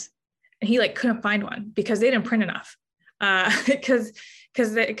Christmas, and he like couldn't find one because they didn't print enough. Because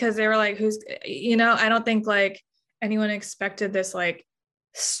they were like, who's, you know, I don't think like anyone expected this like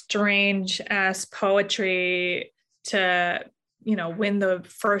strange ass poetry to, you know, win the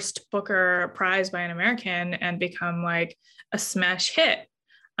first Booker Prize by an American and become like a smash hit.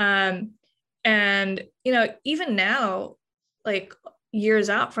 And, you know, even now, like years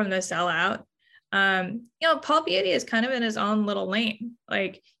out from The Sellout, you know, Paul Beatty is kind of in his own little lane.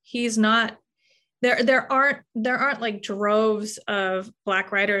 Like he's not, there aren't like droves of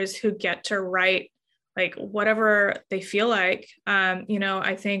Black writers who get to write like whatever they feel like. You know,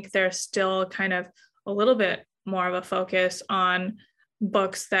 I think there's still kind of a little bit more of a focus on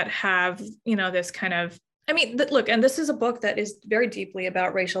books that have, you know, this kind of, I mean, look, and this is a book that is very deeply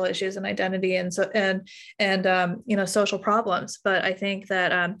about racial issues and identity and social problems. But I think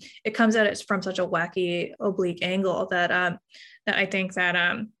that it comes at it from such a wacky, oblique angle that I think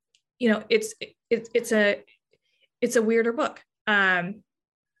that it's a weirder book. And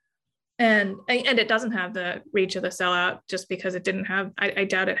it doesn't have the reach of The Sellout just because it didn't have. I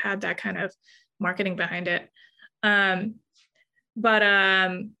doubt it had that kind of marketing behind it.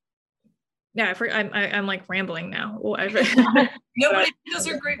 Yeah, I'm like rambling now. No, but those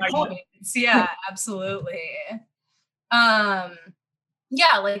are great points. Yeah, absolutely. Yeah,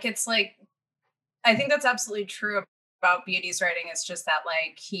 like it's like, I think that's absolutely true about Beattie's writing. It's just that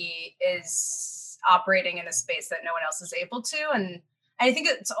like he is operating in a space that no one else is able to. And I think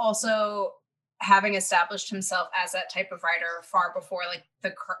it's also having established himself as that type of writer far before like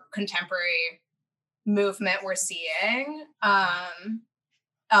the contemporary movement we're seeing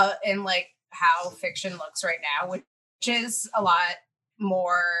in like how fiction looks right now, which is a lot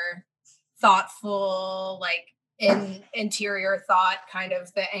more thoughtful, like in interior thought, kind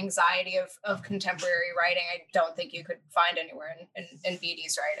of the anxiety of contemporary writing. I don't think you could find anywhere in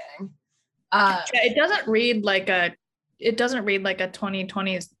Beattie's writing. It doesn't read like a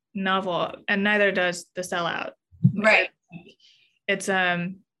 2020s novel, and neither does The Sellout. Right. It's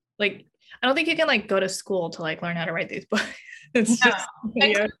like, I don't think you can like go to school to like learn how to write these books. It's just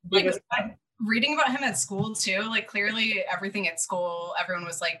reading about him at school too, like clearly everything at school, everyone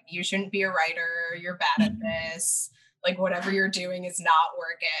was like, you shouldn't be a writer, you're bad at this, like whatever you're doing is not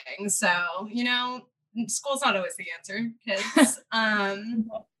working. So, school's not always the answer, kids.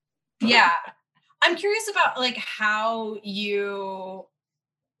 Yeah. I'm curious about like how you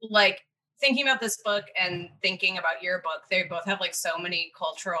like thinking about this book and thinking about your book. They both have like so many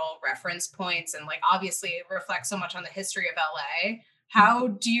cultural reference points, and like obviously it reflects so much on the history of LA. How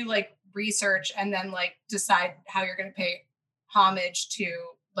do you like research and then like decide how you're going to pay homage to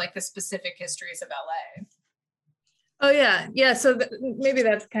like the specific histories of LA? Oh yeah. So maybe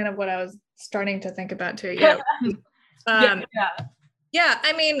that's kind of what I was starting to think about too. Yeah. I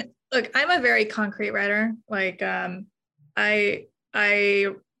mean, look, I'm a very concrete writer. Like, I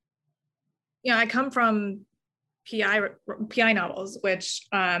come from PI novels, which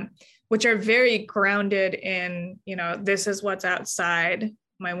are very grounded in, this is what's outside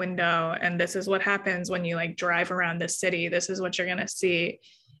my window, and this is what happens when you like drive around the city. This is what you're gonna see,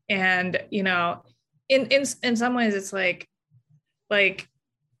 and in some ways, it's like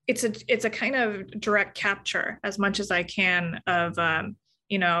it's a kind of direct capture as much as I can of the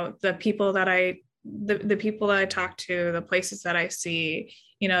people that the people that I talk to, the places that I see,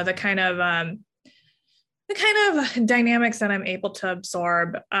 the kind of dynamics that I'm able to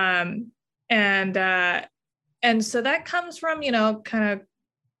absorb. And so that comes from, kind of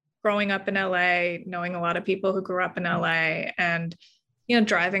growing up in LA, knowing a lot of people who grew up in LA, and,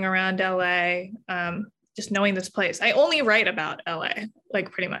 driving around LA, just knowing this place. I only write about LA,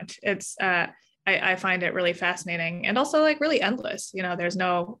 like pretty much. It's, I find it really fascinating and also like really endless. There's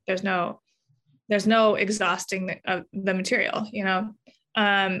no exhausting of the material,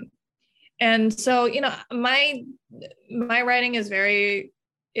 and so, my writing is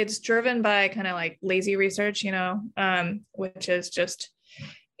it's driven by kind of like lazy research, which is just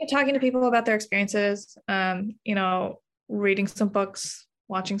talking to people about their experiences, reading some books,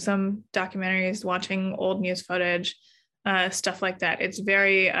 watching some documentaries, watching old news footage, stuff like that. It's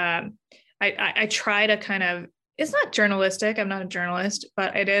very, I try to kind of, it's not journalistic. I'm not a journalist,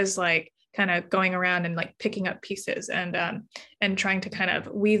 but it is like kind of going around and like picking up pieces and trying to kind of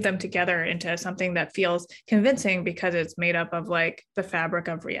weave them together into something that feels convincing because it's made up of like the fabric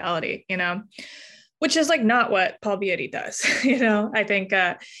of reality, which is like not what Paul Beattie does. I think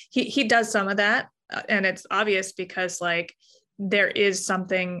he does some of that, and it's obvious because like there is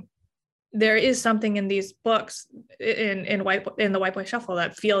something in these books in the White Boy Shuffle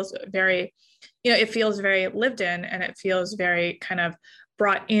that feels very, it feels very lived in, and it feels very kind of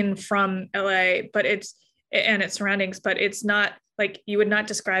brought in from LA, but its surroundings, but it's not like, you would not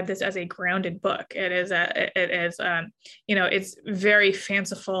describe this as a grounded book. It is it's very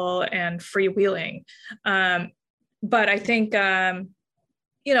fanciful and freewheeling. But I think, I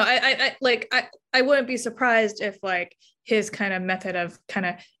wouldn't be surprised if like his kind of method of kind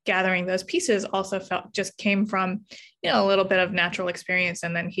of gathering those pieces also just came from, a little bit of natural experience.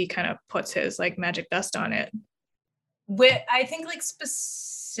 And then he kind of puts his like magic dust on it. I think like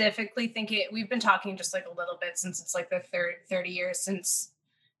specifically thinking, we've been talking just like a little bit since it's like the 30 years since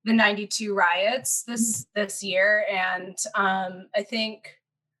the 92 riots this year. And I think,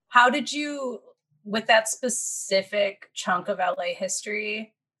 how did you, with that specific chunk of LA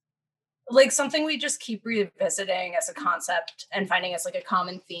history, like something we just keep revisiting as a concept and finding as like a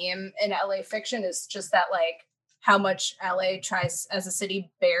common theme in LA fiction is just that like how much LA tries as a city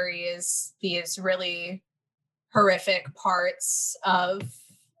buries these really horrific parts of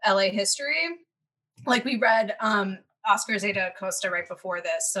LA history. Like we read Oscar Zeta Acosta right before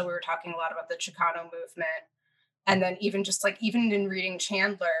this, so we were talking a lot about the Chicano movement. And then even just like, even in reading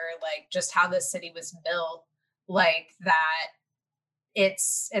Chandler, like just how this city was built, like that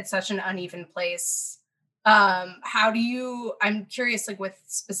it's such an uneven place. How do you, I'm curious, like with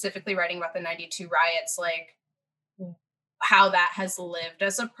specifically writing about the 92 riots, like how that has lived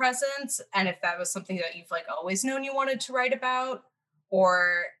as a presence, and if that was something that you've like always known you wanted to write about,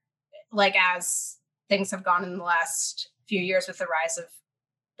 or like as things have gone in the last few years with the rise of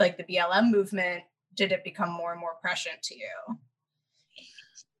like the BLM movement, did it become more and more prescient to you?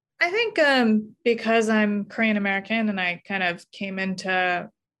 I think because I'm Korean American and I kind of came into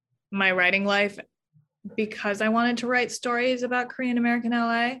my writing life because I wanted to write stories about Korean American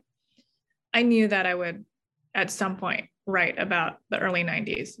LA, I knew that I would at some point write about the early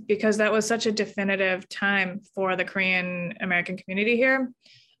 90s, because that was such a definitive time for the Korean American community here,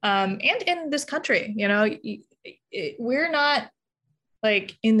 and in this country. You know, we're not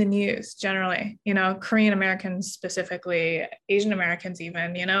like in the news generally, you know, Korean Americans specifically, Asian Americans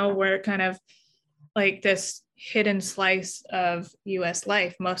even, you know, we're kind of like this hidden slice of US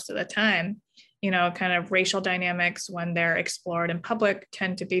life most of the time. You know, kind of racial dynamics when they're explored in public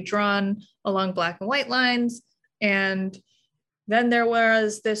tend to be drawn along Black and white lines. And then there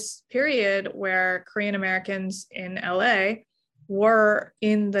was this period where Korean Americans in LA were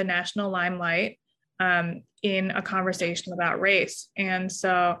in the national limelight, in a conversation about race. And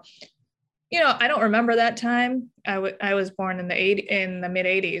so, you know, I don't remember that time. I was born in the mid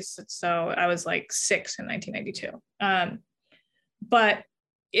 80s. So I was like 6 in 1992. But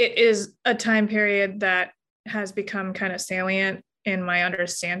it is a time period that has become kind of salient in my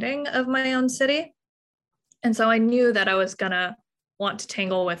understanding of my own city. And so I knew that I was gonna want to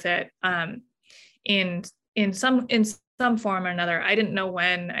tangle with it in some form or another. I didn't know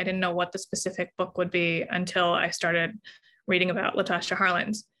when, I didn't know what the specific book would be until I started reading about LaTasha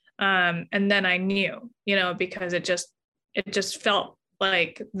Harlins. And then I knew, you know, because it just felt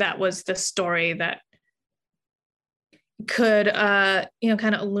like that was the story that could, you know,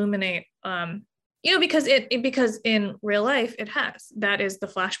 kind of illuminate, you know, because because in real life that is the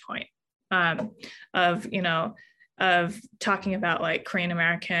flashpoint of, you know, of talking about like Korean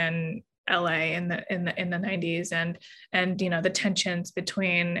American LA in the 90s, and you know, the tensions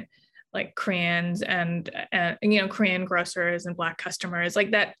between like Koreans and you know, Korean grocers and Black customers,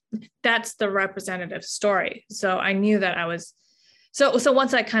 like that's the representative story. So I knew that I was so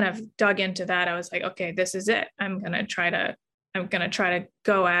once I kind of dug into that, I was like, okay, this is it. I'm gonna try to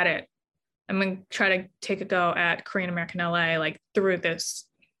go at it. I'm gonna try to take a go at Korean American LA, like through this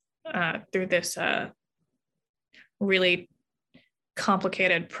really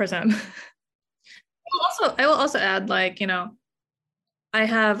complicated prism. I will also add, like, you know, I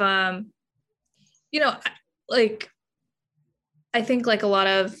have, you know, like, I think like a lot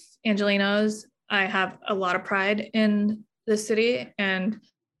of Angelenos, I have a lot of pride in the city, and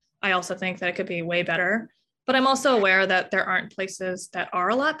I also think that it could be way better. But I'm also aware that there aren't places that are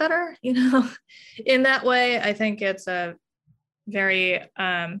a lot better, you know. In that way, I think it's a very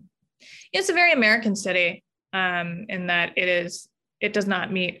American city, in that it does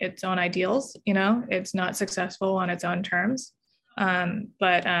not meet its own ideals, you know, it's not successful on its own terms.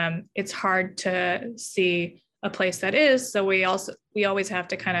 But it's hard to see a place that is. So we always have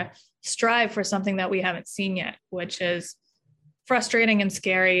to kind of strive for something that we haven't seen yet, which is frustrating and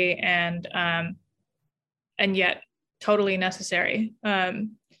scary, and yet totally necessary. You know,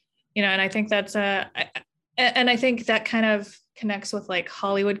 and I think that's and I think that kind of connects with like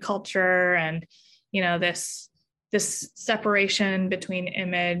Hollywood culture, and, you know, this separation between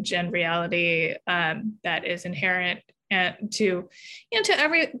image and reality, that is inherent and to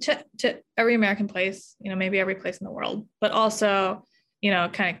every American place, you know, maybe every place in the world, but also, you know,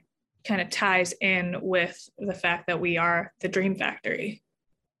 kind of ties in with the fact that we are the dream factory.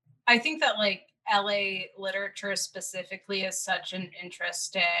 I think that like LA literature specifically is such an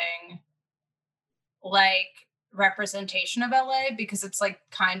interesting like representation of LA, because it's like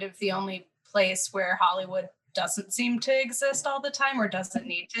kind of the only place where Hollywood doesn't seem to exist all the time, or doesn't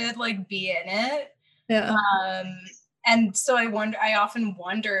need to like be in it. Yeah. And so I often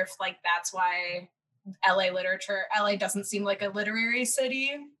wonder if like that's why LA doesn't seem like a literary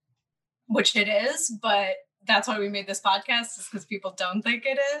city, which it is, but that's why we made this podcast, is because people don't think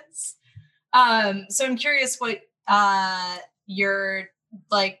it is. So I'm curious what your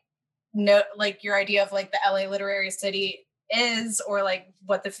like like your idea of like the LA literary city is, or like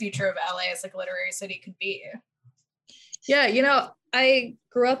what the future of LA as like a literary city could be. Yeah, you know, I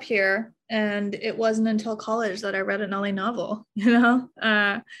grew up here, and it wasn't until college that I read an LA novel, you know.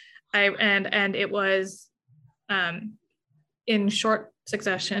 And it was in short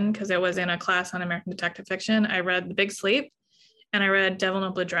succession, because it was in a class on American detective fiction. I read The Big Sleep and I read Devil in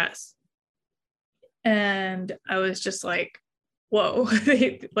a Blue Dress. And I was just like, whoa.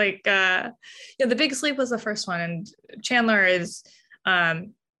 Like, yeah, The Big Sleep was the first one. And Chandler is, you know,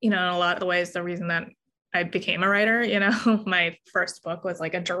 in a lot of the ways, the reason that I became a writer, you know. My first book was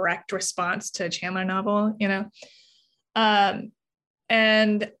like a direct response to a Chandler novel, you know.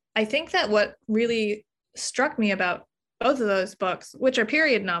 And I think that what really struck me about both of those books, which are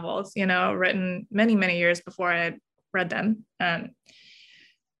period novels, you know, written many, many years before I had read them,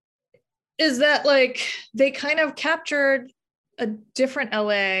 is that like they kind of captured a different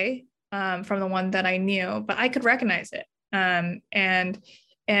LA from the one that I knew, but I could recognize it. And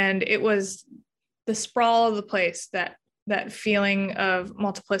it was the sprawl of the place, that feeling of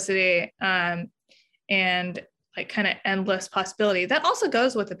multiplicity, and like kind of endless possibility. That also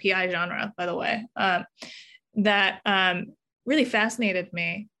goes with the PI genre, by the way, that really fascinated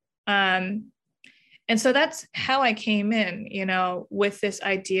me. And so that's how I came in, you know, with this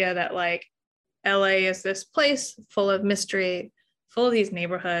idea that like LA is this place full of mystery, full of these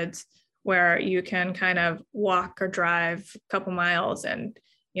neighborhoods where you can kind of walk or drive a couple miles and,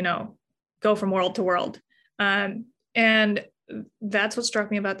 you know, go from world to world. And that's what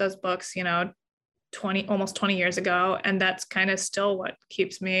struck me about those books, you know, almost 20 years ago. And that's kind of still what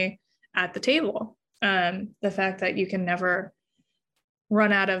keeps me at the table. The fact that you can never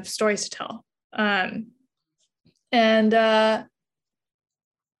run out of stories to tell. And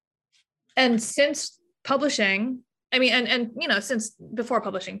since publishing, I mean, and you know, since before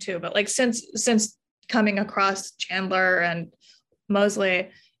publishing too, but like since coming across Chandler and Mosley,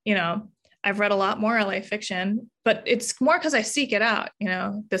 you know, I've read a lot more LA fiction, but it's more because I seek it out. You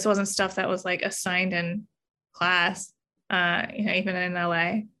know, this wasn't stuff that was like assigned in class, you know, even in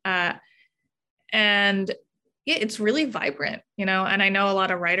LA. And yeah, it's really vibrant, you know, and I know a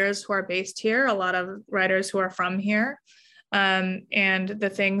lot of writers who are based here, a lot of writers who are from here, and the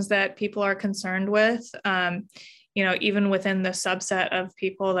things that people are concerned with, you know, even within the subset of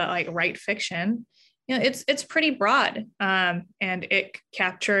people that like write fiction, you know, it's pretty broad, and it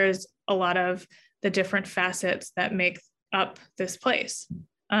captures a lot of the different facets that make up this place.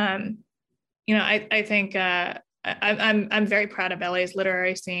 You know, I think I'm very proud of LA's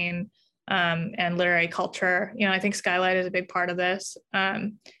literary scene. And literary culture. You know, I think Skylight is a big part of this. You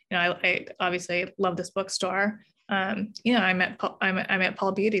know, I obviously love this bookstore. You know, I met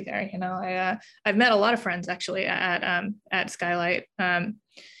Paul Beatty there. You know, I've met a lot of friends actually at Skylight. Yeah,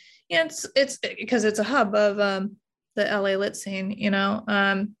 it's because it's a hub of the LA lit scene. You know,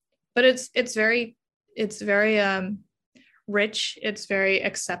 but it's very rich. It's very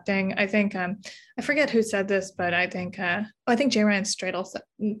accepting. I think I forget who said this, but I think J. Ryan Stradle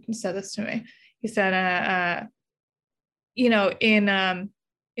said this to me. He said, you know, in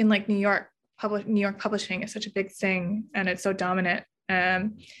like New York publishing is such a big thing and it's so dominant.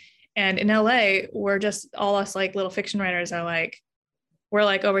 And in LA, we're just all us like little fiction writers are like, we're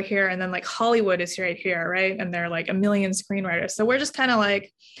like over here, and then like Hollywood is right here, right? And there are like a million screenwriters. So we're just kind of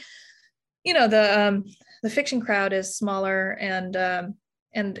like, you know, the fiction crowd is smaller,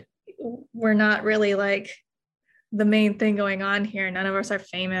 and we're not really like the main thing going on here. None of us are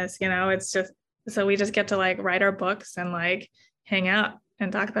famous, you know. It's just, so we just get to like write our books and like hang out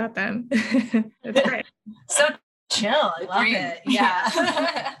and talk about them. It's great. So chill. I love it.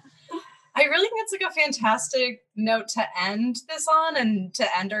 Yeah. I really think it's like a fantastic note to end this on and to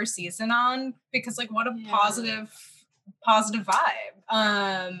end our season on, because like what a positive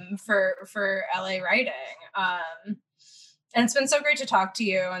vibe for LA writing. And it's been so great to talk to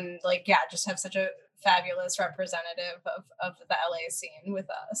you and like, yeah, just have such a fabulous representative of the LA scene with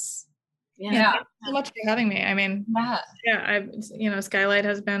us. Yeah. Thanks so much for having me. I mean, you know, Skylight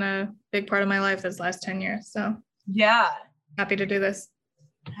has been a big part of my life this last 10 years. So yeah, happy to do this.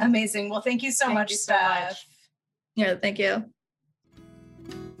 Amazing. Well, thank you so much, Steph. Yeah, thank you.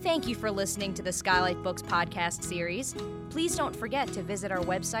 Thank you for listening to the Skylight Books podcast series. Please don't forget to visit our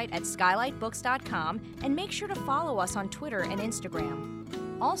website at skylightbooks.com and make sure to follow us on Twitter and Instagram.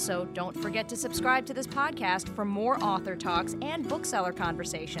 Also, don't forget to subscribe to this podcast for more author talks and bookseller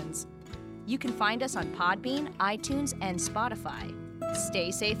conversations. You can find us on Podbean, iTunes, and Spotify. Stay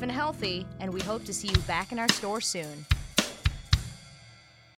safe and healthy, and we hope to see you back in our store soon.